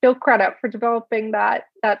can take no credit for developing that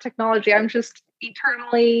technology. I'm just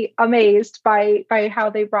eternally amazed by how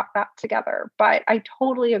they brought that together. But I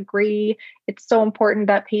totally agree. It's so important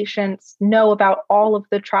that patients know about all of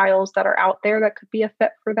the trials that are out there that could be a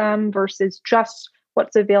fit for them versus just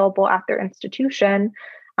what's available at their institution.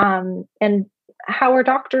 And how are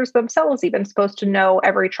doctors themselves even supposed to know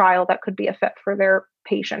every trial that could be a fit for their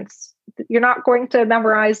patients? You're not going to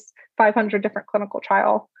memorize 500 different clinical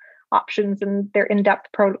trial options and their in-depth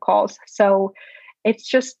protocols. So it's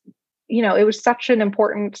just, it was such an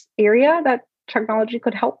important area that technology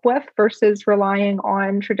could help with versus relying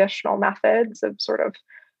on traditional methods of sort of,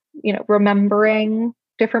 remembering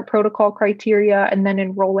different protocol criteria and then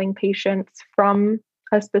enrolling patients from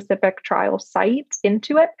a specific trial site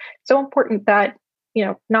into it. So important that,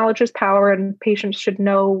 knowledge is power and patients should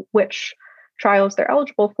know which trials they're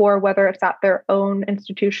eligible for, whether it's at their own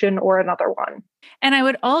institution or another one. And I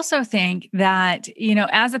would also think that,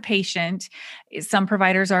 as a patient, some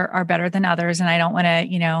providers are better than others. And I don't want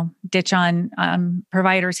to, ditch on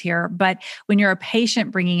providers here. But when you're a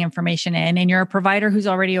patient bringing information in and you're a provider who's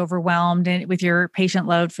already overwhelmed with your patient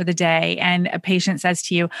load for the day, and a patient says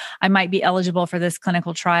to you, I might be eligible for this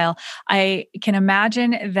clinical trial, I can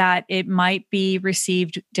imagine that it might be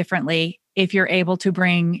received differently if you're able to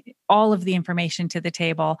bring all of the information to the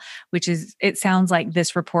table, which is, it sounds like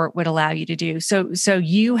this report would allow you to do. So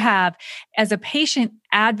you have, as a patient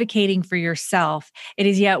advocating for yourself, it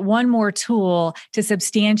is yet one more tool to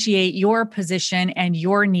substantiate your position and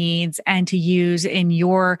your needs and to use in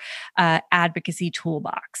your advocacy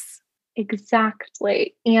toolbox.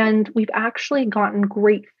 Exactly. And we've actually gotten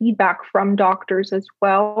great feedback from doctors as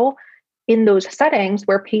well in those settings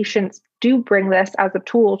where patients do bring this as a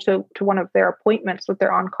tool to one of their appointments with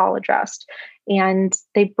their oncologist, and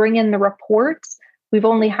they bring in the reports. We've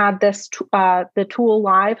only had this the tool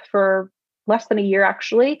live for less than a year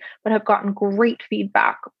actually, but have gotten great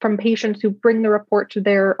feedback from patients who bring the report to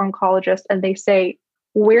their oncologist and they say,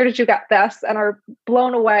 where did you get this? And are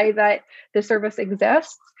blown away that the service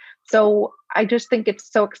exists. So I just think it's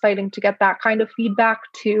so exciting to get that kind of feedback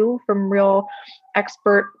too from real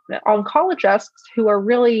expert oncologists who are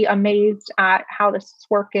really amazed at how this is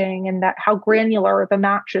working and that how granular the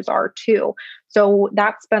matches are too. So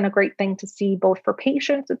that's been a great thing to see both for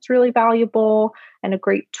patients. It's really valuable and a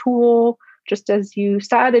great tool, just as you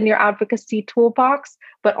said, in your advocacy toolbox,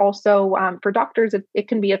 but also for doctors, it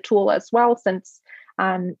can be a tool as well, since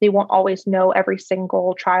they won't always know every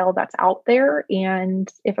single trial that's out there.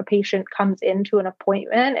 And if a patient comes into an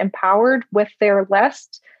appointment empowered with their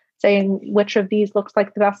list, saying which of these looks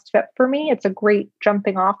like the best fit for me, it's a great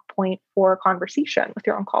jumping off point for a conversation with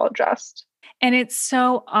your oncologist. And it's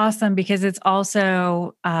so awesome because it's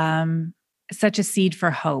also such a seed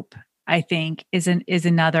for hope, I think, is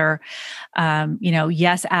another,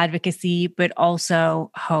 yes, advocacy, but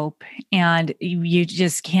also hope. And you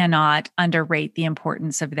just cannot underrate the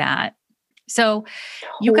importance of that. So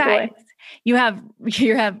you guys, You have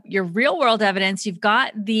your real world evidence. You've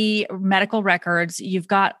got the medical records. You've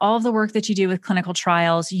got all of the work that you do with clinical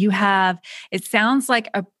trials. It sounds like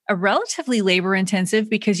a relatively labor intensive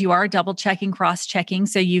because you are double checking, cross checking.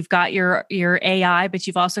 So you've got your AI, but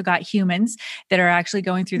you've also got humans that are actually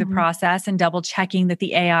going through the process and double checking that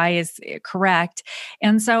the AI is correct.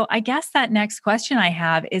 And so I guess that next question I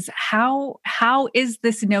have is how is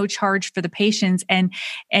this no charge for the patients? And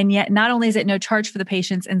yet not only is it no charge for the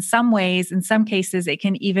patients, in some ways, in some cases, it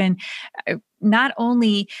can even not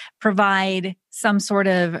only provide some sort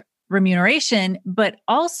of remuneration, but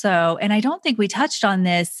also, and I don't think we touched on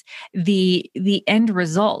this, the end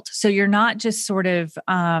result. So you're not just sort of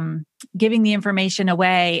giving the information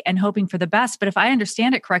away and hoping for the best. But if I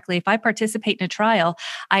understand it correctly, if I participate in a trial,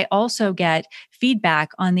 I also get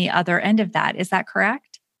feedback on the other end of that. Is that correct?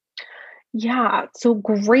 Yeah, so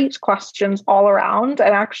great questions all around,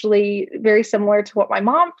 and actually very similar to what my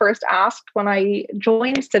mom first asked when I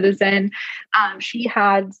joined Citizen. She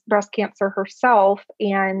had breast cancer herself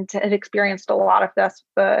and had experienced a lot of this.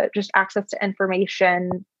 The just access to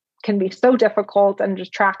information can be so difficult, and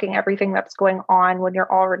just tracking everything that's going on when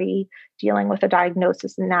you're already dealing with a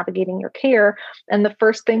diagnosis and navigating your care. And the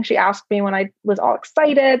first thing she asked me when I was all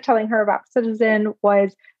excited telling her about Citizen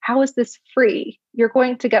was, how is this free? You're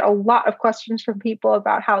going to get a lot of questions from people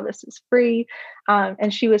about how this is free.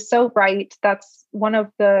 And she was so right. That's one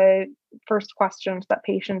of the first questions that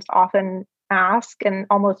patients often ask, and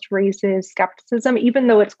almost raises skepticism. Even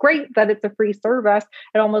though it's great that it's a free service,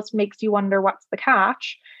 it almost makes you wonder what's the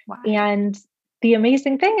catch. Wow. And the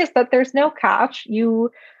amazing thing is that there's no catch. The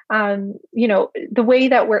way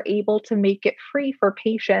that we're able to make it free for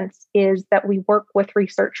patients is that we work with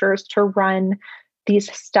researchers to run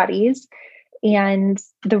these studies, and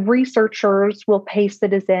the researchers will pay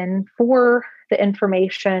Citizen for the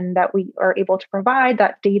information that we are able to provide,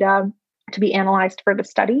 that data to be analyzed for the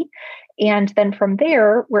study. And then from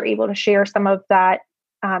there, we're able to share some of that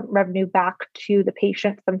revenue back to the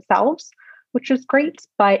patients themselves, which is great,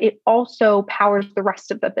 but it also powers the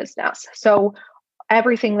rest of the business. So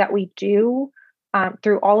everything that we do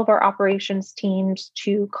through all of our operations teams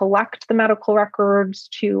to collect the medical records,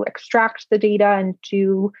 to extract the data and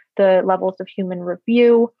do the levels of human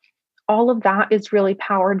review, all of that is really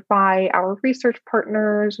powered by our research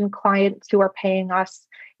partners and clients who are paying us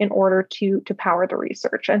in order to power the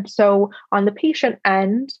research. And so on the patient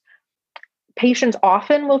end, patients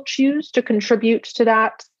often will choose to contribute to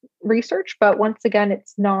that research, but once again,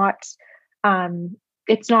 it's not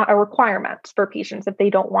a requirement for patients if they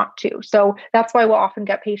don't want to. So that's why we'll often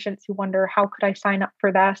get patients who wonder, how could I sign up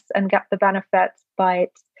for this and get the benefits, but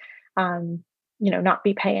not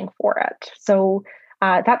be paying for it. So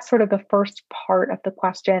that's sort of the first part of the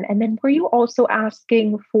question. And then were you also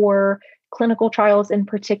asking for clinical trials in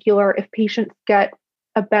particular, if patients get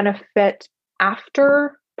a benefit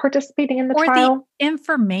after participating in the trial? The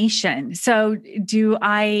information. So do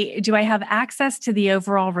I have access to the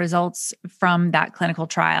overall results from that clinical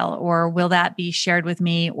trial, or will that be shared with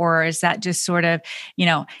me? Or is that just sort of,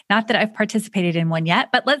 not that I've participated in one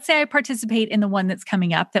yet, but let's say I participate in the one that's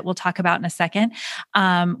coming up that we'll talk about in a second,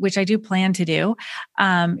 which I do plan to do.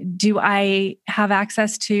 Do I have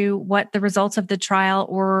access to what the results of the trial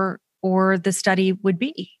or the study would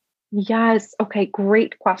be? Yes. Okay.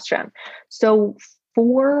 Great question. So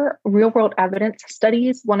for real world evidence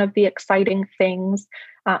studies, one of the exciting things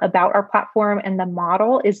about our platform and the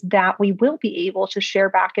model is that we will be able to share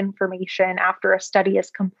back information after a study is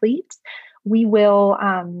complete. We will,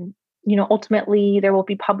 ultimately there will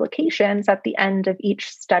be publications at the end of each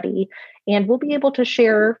study, and we'll be able to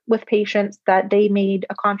share with patients that they made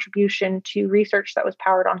a contribution to research that was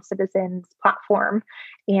powered on Citizen's platform.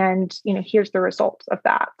 And, here's the results of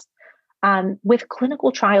that. With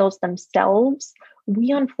clinical trials themselves,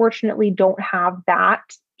 we unfortunately don't have that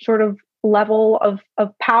sort of level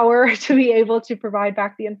of power to be able to provide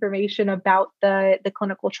back the information about the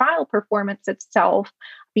clinical trial performance itself,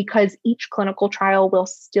 because each clinical trial will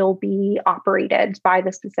still be operated by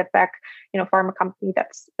the specific, pharma company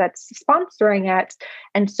that's sponsoring it.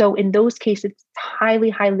 And so in those cases, it's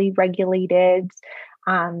highly, highly regulated.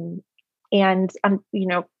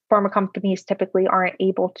 Pharma companies typically aren't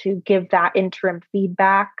able to give that interim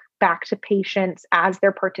feedback back to patients as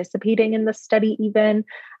they're participating in the study even.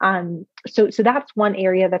 So that's one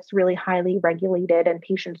area that's really highly regulated, and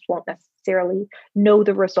patients won't necessarily know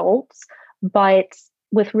the results. But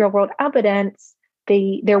with real world evidence,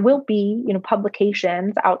 there will be,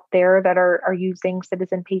 publications out there that are using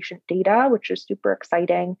Citizen patient data, which is super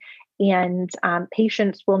exciting. And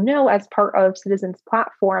patients will know as part of Citizen's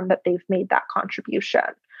platform that they've made that contribution,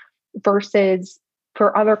 versus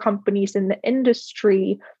for other companies in the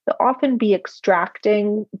industry, they'll often be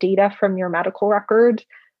extracting data from your medical record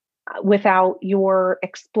without your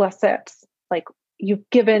explicit, like you've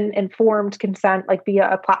given informed consent, like via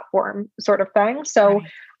a platform sort of thing. So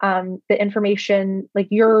the information, like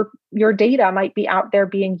your data might be out there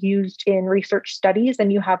being used in research studies,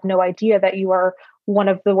 and you have no idea that you are one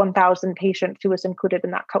of the 1,000 patients who was included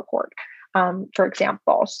in that cohort, for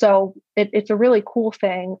example. So it's a really cool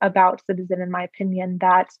thing about Ciitizen, in my opinion,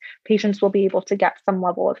 that patients will be able to get some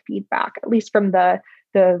level of feedback, at least from the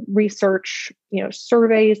research,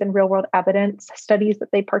 surveys and real world evidence studies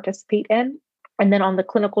that they participate in. And then on the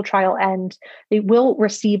clinical trial end, they will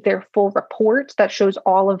receive their full report that shows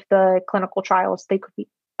all of the clinical trials they could be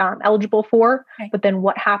eligible for. Okay. But then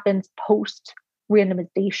what happens post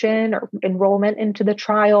randomization or enrollment into the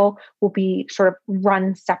trial will be sort of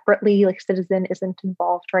run separately. Like Ciitizen isn't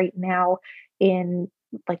involved right now in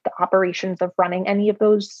like the operations of running any of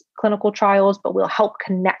those clinical trials, but we'll help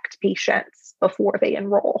connect patients before they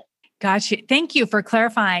enroll. Gotcha. Thank you for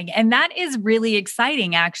clarifying. And that is really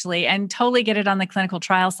exciting, actually, and totally get it on the clinical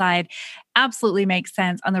trial side. Absolutely makes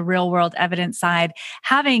sense on the real world evidence side.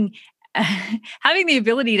 Having the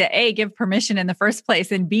ability to A, give permission in the first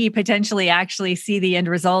place, and B, potentially actually see the end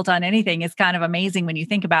result on anything is kind of amazing when you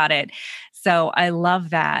think about it. So I love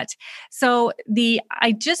that. So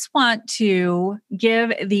I just want to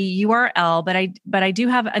give the URL, but I do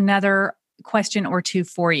have another question or two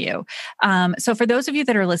for you. So for those of you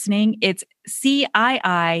that are listening, it's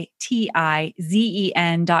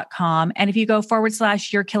CIITIZEN.com. And if you go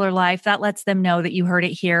 /Your Killer Life, that lets them know that you heard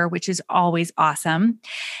it here, which is always awesome.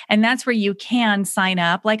 And that's where you can sign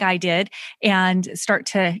up like I did and start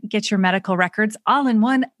to get your medical records all in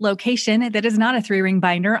one location that is not a 3-ring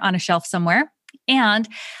binder on a shelf somewhere. And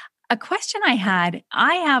a question I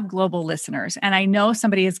have global listeners, and I know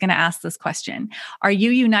somebody is going to ask this question. Are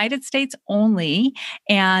you United States only?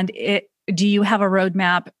 And do you have a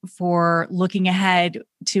roadmap for looking ahead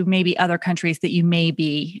to maybe other countries that you may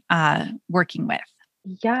be working with?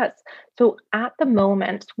 Yes. So at the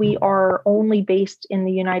moment, we are only based in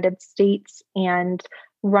the United States and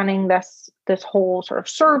running this whole sort of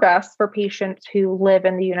service for patients who live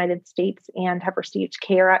in the United States and have received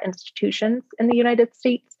care at institutions in the United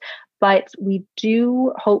States. But we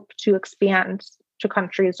do hope to expand to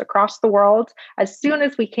countries across the world as soon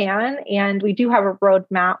as we can. And we do have a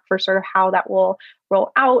roadmap for sort of how that will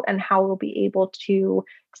roll out and how we'll be able to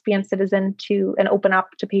expand Ciitizen to and open up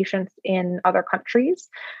to patients in other countries.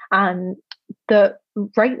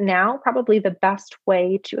 Right now, probably the best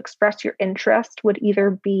way to express your interest would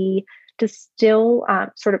either be to still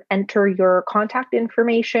sort of enter your contact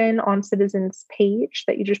information on Ciitizen's page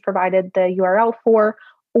that you just provided the URL for,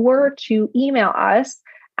 or to email us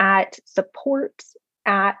at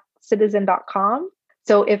support@ciitizen.com.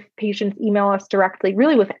 So if patients email us directly,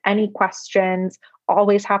 really with any questions,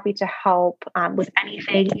 always happy to help with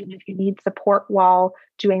anything, even if you need support while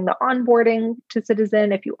doing the onboarding to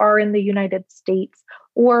Ciitizen, if you are in the United States,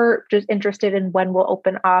 or just interested in when we'll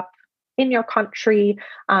open up in your country,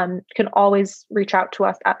 can always reach out to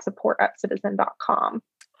us at support@ciitizen.com.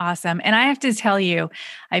 Awesome. And I have to tell you,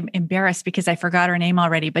 I'm embarrassed because I forgot her name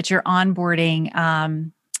already, but your onboarding,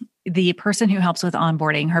 the person who helps with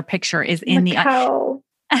onboarding, her picture is in Mikkel.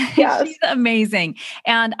 Yes. She's amazing.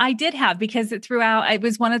 And I did have, because it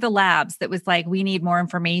was one of the labs that was like, we need more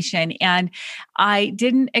information. And I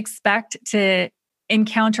didn't expect to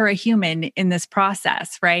encounter a human in this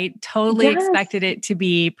process, right? Totally expected it to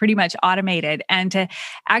be pretty much automated and to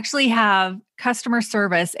actually have customer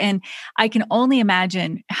service. And I can only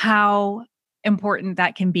imagine how important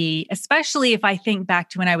that can be, especially if I think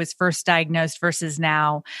back to when I was first diagnosed versus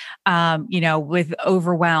now, with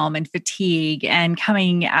overwhelm and fatigue and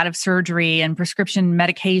coming out of surgery and prescription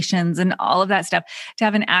medications and all of that stuff. To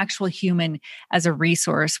have an actual human as a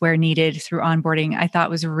resource where needed through onboarding, I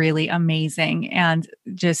thought was really amazing and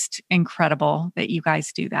just incredible that you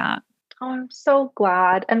guys do that. Oh, I'm so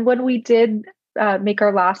glad. And when we did make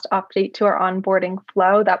our last update to our onboarding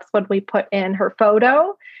flow, that's when we put in her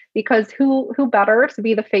photo, because who better to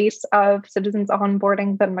be the face of Ciitizen's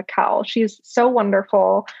onboarding than Mikkel? She's so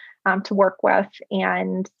wonderful to work with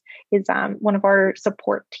and is one of our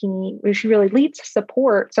support team. She really leads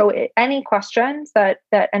support. So any questions that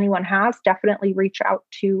anyone has, definitely reach out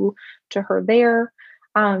to her there.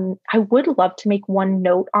 I would love to make one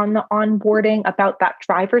note on the onboarding about that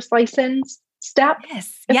driver's license step.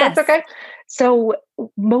 Yes. If that's okay. So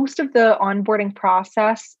most of the onboarding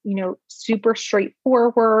process, super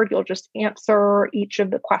straightforward. You'll just answer each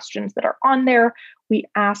of the questions that are on there. We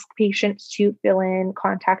ask patients to fill in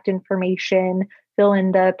contact information fill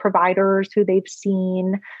in the providers who they've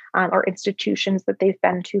seen or institutions that they've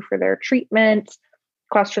been to for their treatment,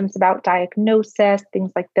 questions about diagnosis,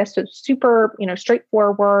 things like this. So it's super,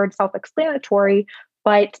 straightforward, self-explanatory.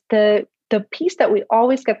 But the piece that we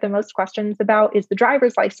always get the most questions about is the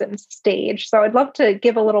driver's license stage. So I'd love to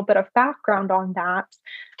give a little bit of background on that.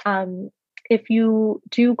 If you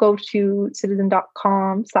do go to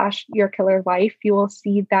citizen.com/yourkillerlife, you will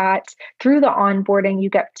see that through the onboarding, you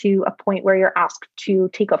get to a point where you're asked to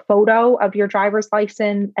take a photo of your driver's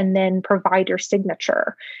license and then provide your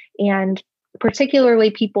signature. And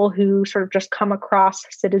particularly people who sort of just come across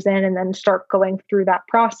Citizen and then start going through that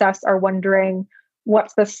process are wondering,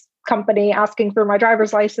 what's this company asking for my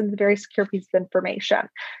driver's license? A very secure piece of information.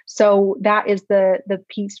 So that is the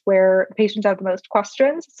piece where patients have the most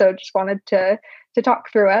questions. So just wanted to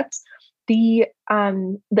talk through it.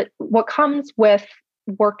 What comes with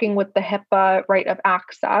working with the HIPAA right of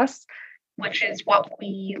access, which is what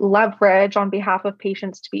we leverage on behalf of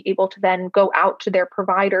patients to be able to then go out to their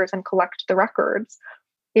providers and collect the records,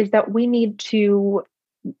 is that we need to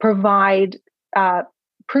provide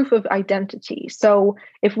proof of identity. So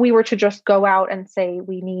if we were to just go out and say,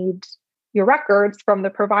 we need your records from the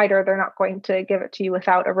provider, they're not going to give it to you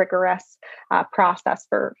without a rigorous process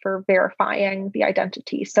for verifying the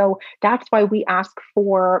identity. So that's why we ask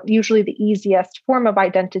for, usually the easiest form of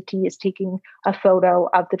identity is taking a photo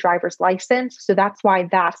of the driver's license. So that's why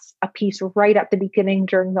that's a piece right at the beginning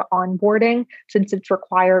during the onboarding, since it's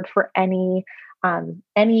required for any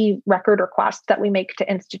record request that we make to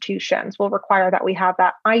institutions will require that we have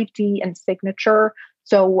that ID and signature.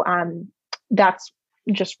 So that's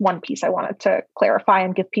just one piece I wanted to clarify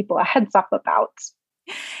and give people a heads up about.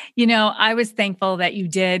 I was thankful that you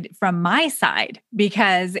did from my side,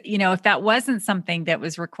 because, if that wasn't something that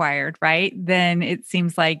was required, right, then it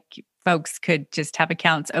seems like folks could just have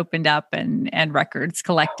accounts opened up and records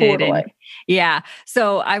collected. Totally. And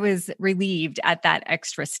so I was relieved at that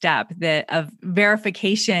extra step of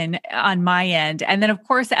verification on my end. And then of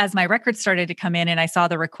course, as my records started to come in and I saw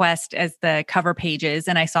the request as the cover pages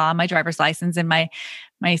and I saw my driver's license and my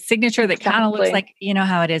signature that kind of looks like,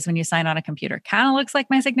 how it is when you sign on a computer, kind of looks like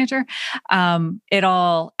my signature. It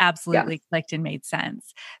all absolutely clicked and made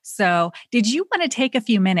sense. So did you want to take a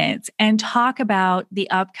few minutes and talk about the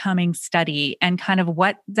upcoming study and kind of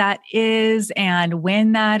what that is and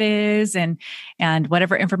when that is and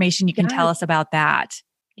whatever information you can tell us about that?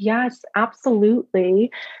 Yes, absolutely.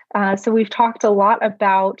 So we've talked a lot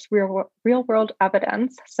about real world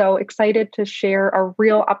evidence. So excited to share a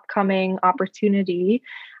real upcoming opportunity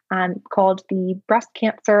called the Breast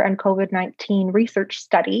Cancer and COVID-19 Research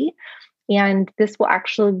Study. And this will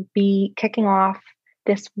actually be kicking off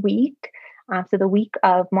this week. So the week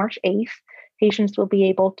of March 8th, patients will be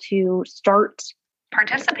able to start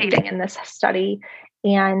participating in this study.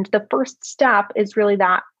 And the first step is really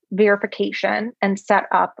that verification and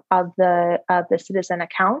setup of the Citizen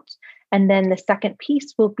account. And then the second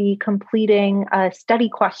piece will be completing a study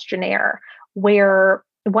questionnaire where,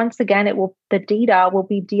 once again, the data will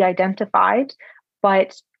be de-identified,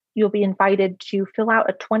 but you'll be invited to fill out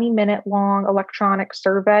a 20-minute long electronic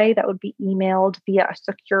survey that would be emailed via a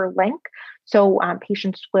secure link. So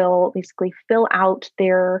patients will basically fill out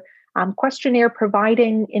their questionnaire,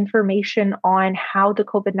 providing information on how the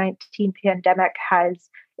COVID-19 pandemic has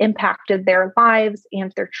impacted their lives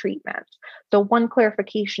and their treatment. So one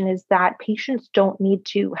clarification is that patients don't need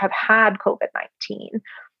to have had COVID-19.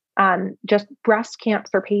 Just breast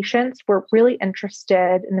cancer patients, we're really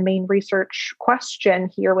interested in the main research question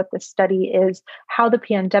here with this study is how the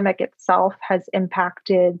pandemic itself has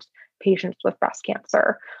impacted patients with breast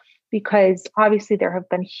cancer. Because obviously there have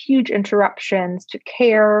been huge interruptions to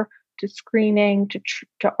care, to screening, to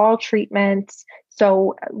all treatments.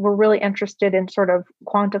 So we're really interested in sort of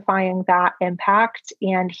quantifying that impact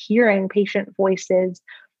and hearing patient voices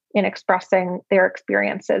in expressing their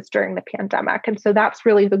experiences during the pandemic. And so that's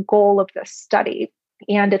really the goal of this study.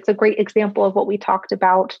 And it's a great example of what we talked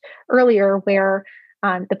about earlier, where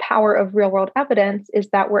the power of real-world evidence is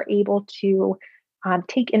that we're able to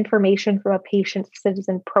take information from a patient's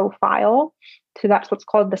Citizen profile. So that's what's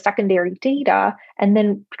called the secondary data, and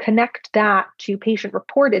then connect that to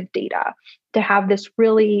patient-reported data to have this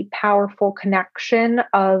really powerful connection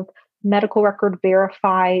of medical record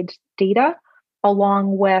verified data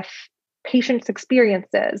along with patients'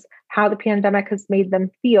 experiences, how the pandemic has made them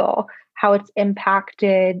feel, how it's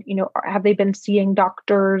impacted, have they been seeing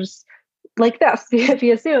doctors like this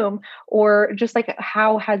via Zoom, or just like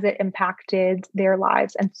how has it impacted their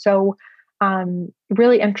lives? And so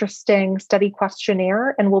really interesting study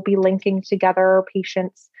questionnaire, and we'll be linking together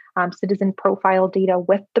patients' citizen profile data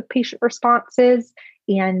with the patient responses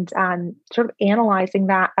and sort of analyzing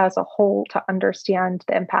that as a whole to understand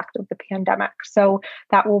the impact of the pandemic. So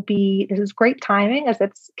this is great timing as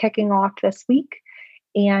it's kicking off this week.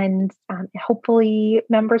 And hopefully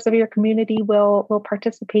members of your community will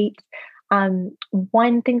participate.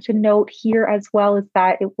 One thing to note here as well is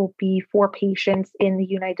that it will be for patients in the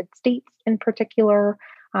United States in particular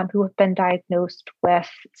who have been diagnosed with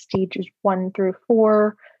stages 1 through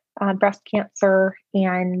 4 breast cancer.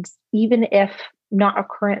 And even if not a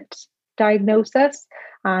current diagnosis,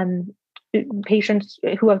 patients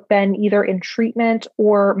who have been either in treatment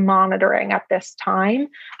or monitoring at this time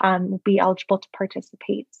will be eligible to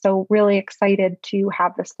participate. So really excited to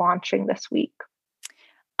have this launching this week.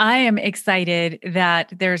 I am excited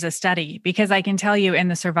that there's a study because I can tell you in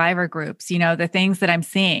the survivor groups, the things that I'm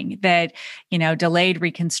seeing that, delayed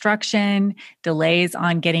reconstruction, delays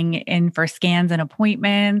on getting in for scans and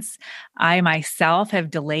appointments. I myself have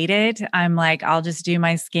delayed it. I'm like, I'll just do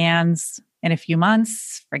my scans in a few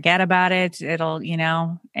months, forget about it. It'll,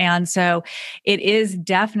 and so it is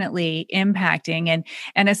definitely impacting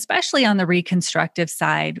and especially on the reconstructive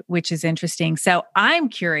side, which is interesting. So I'm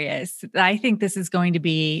curious. I think this is going to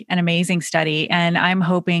be an amazing study. And I'm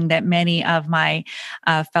hoping that many of my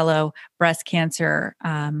fellow breast cancer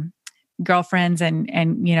girlfriends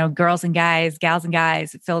and girls and guys, gals and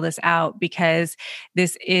guys fill this out because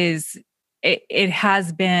this is, it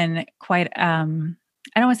has been quite,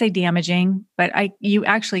 I don't want to say damaging, but you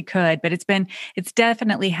actually could, but it's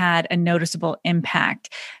definitely had a noticeable impact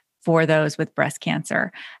for those with breast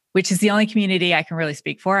cancer, which is the only community I can really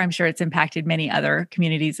speak for. I'm sure it's impacted many other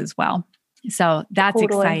communities as well. So that's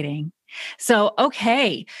Totally exciting. So,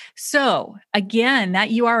 okay. So again, that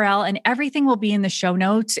URL and everything will be in the show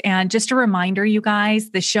notes. And just a reminder, you guys,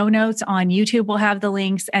 the show notes on YouTube will have the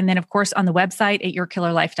links. And then of course, on the website at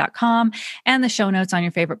yourkillerlife.com and the show notes on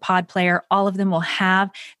your favorite pod player, all of them will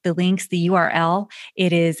have the links, the URL.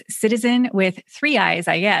 It is Citizen with 3 I's,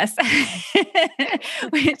 I guess,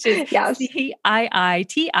 which is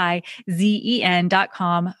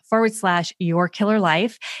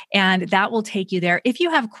CIITIZEN.com/yourkillerlife. And that will take you there. If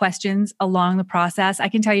you have questions along the process, I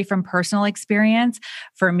can tell you from personal experience,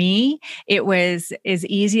 for me, it was as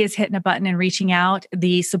easy as hitting a button and reaching out.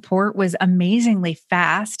 The support was amazingly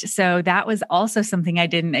fast. So that was also something I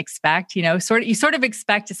didn't expect. You sort of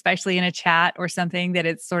expect, especially in a chat or something, that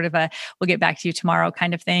it's sort of we'll get back to you tomorrow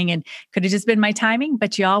kind of thing. And could have just been my timing,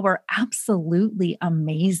 but y'all were absolutely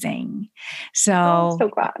amazing. So I'm so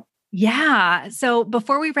glad. Yeah. So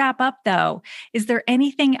before we wrap up though, is there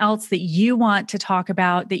anything else that you want to talk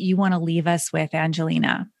about that you want to leave us with,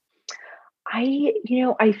 Angelina? I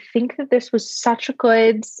think that this was such a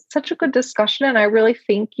good discussion. And I really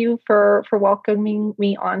thank you for welcoming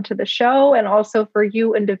me onto the show and also for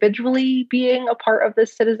you individually being a part of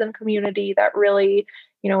this citizen community that really,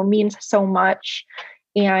 means so much.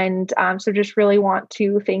 And so just really want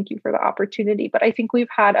to thank you for the opportunity. But I think we've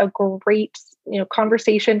had a great,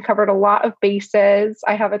 conversation, covered a lot of bases.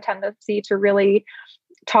 I have a tendency to really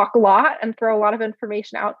talk a lot and throw a lot of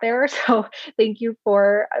information out there. So thank you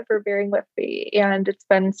for bearing with me. And it's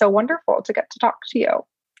been so wonderful to get to talk to you.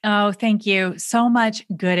 Oh, thank you. So much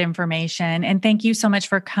good information. And thank you so much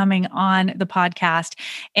for coming on the podcast.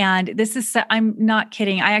 And I'm not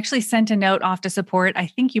kidding. I actually sent a note off to support. I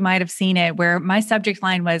think you might have seen it, where my subject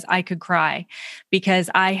line was, I could cry, because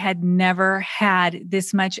I had never had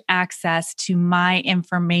this much access to my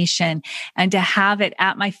information and to have it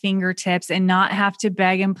at my fingertips and not have to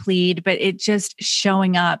beg and plead, but it just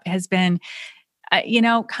showing up has been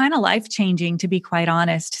kind of life-changing, to be quite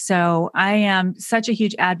honest. So I am such a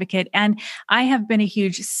huge advocate, and I have been a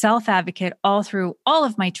huge self-advocate all through all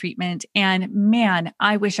of my treatment. And man,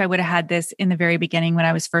 I wish I would have had this in the very beginning when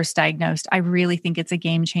I was first diagnosed. I really think it's a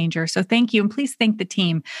game changer. So thank you. And please thank the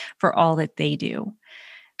team for all that they do.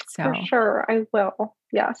 So for sure, I will.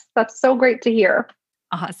 Yes, that's so great to hear.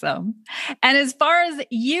 Awesome. And as far as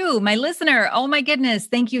you, my listener, oh my goodness,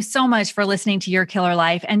 thank you so much for listening to Your Killer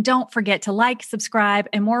Life. And don't forget to like, subscribe,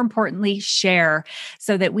 and more importantly, share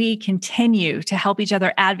so that we continue to help each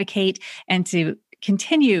other advocate and to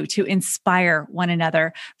continue to inspire one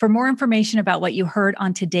another. For more information about what you heard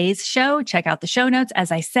on today's show, check out the show notes,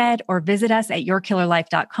 as I said, or visit us at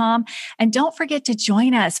yourkillerlife.com. And don't forget to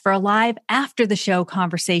join us for a live after the show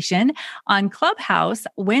conversation on Clubhouse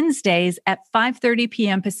Wednesdays at 5:30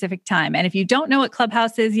 p.m. Pacific time. And if you don't know what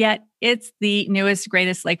Clubhouse is yet, It's the newest,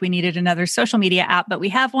 greatest, like we needed another social media app, but we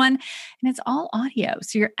have one and it's all audio.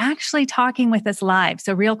 So you're actually talking with us live.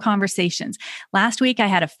 So real conversations. Last week, I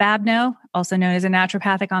had a Fabno, also known as a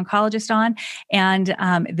naturopathic oncologist on. And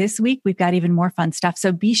this week, we've got even more fun stuff.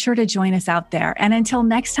 So be sure to join us out there. And until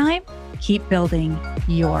next time, keep building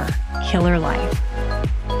your killer life.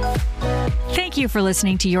 Thank you for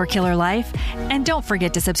listening to Your Killer Life, and don't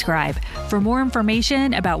forget to subscribe. For more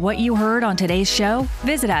information about what you heard on today's show,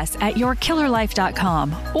 visit us at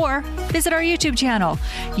yourkillerlife.com or visit our YouTube channel.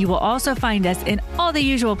 You will also find us in all the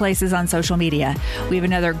usual places on social media. We have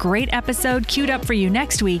another great episode queued up for you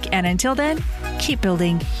next week, and until then, keep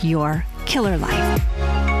building your killer life.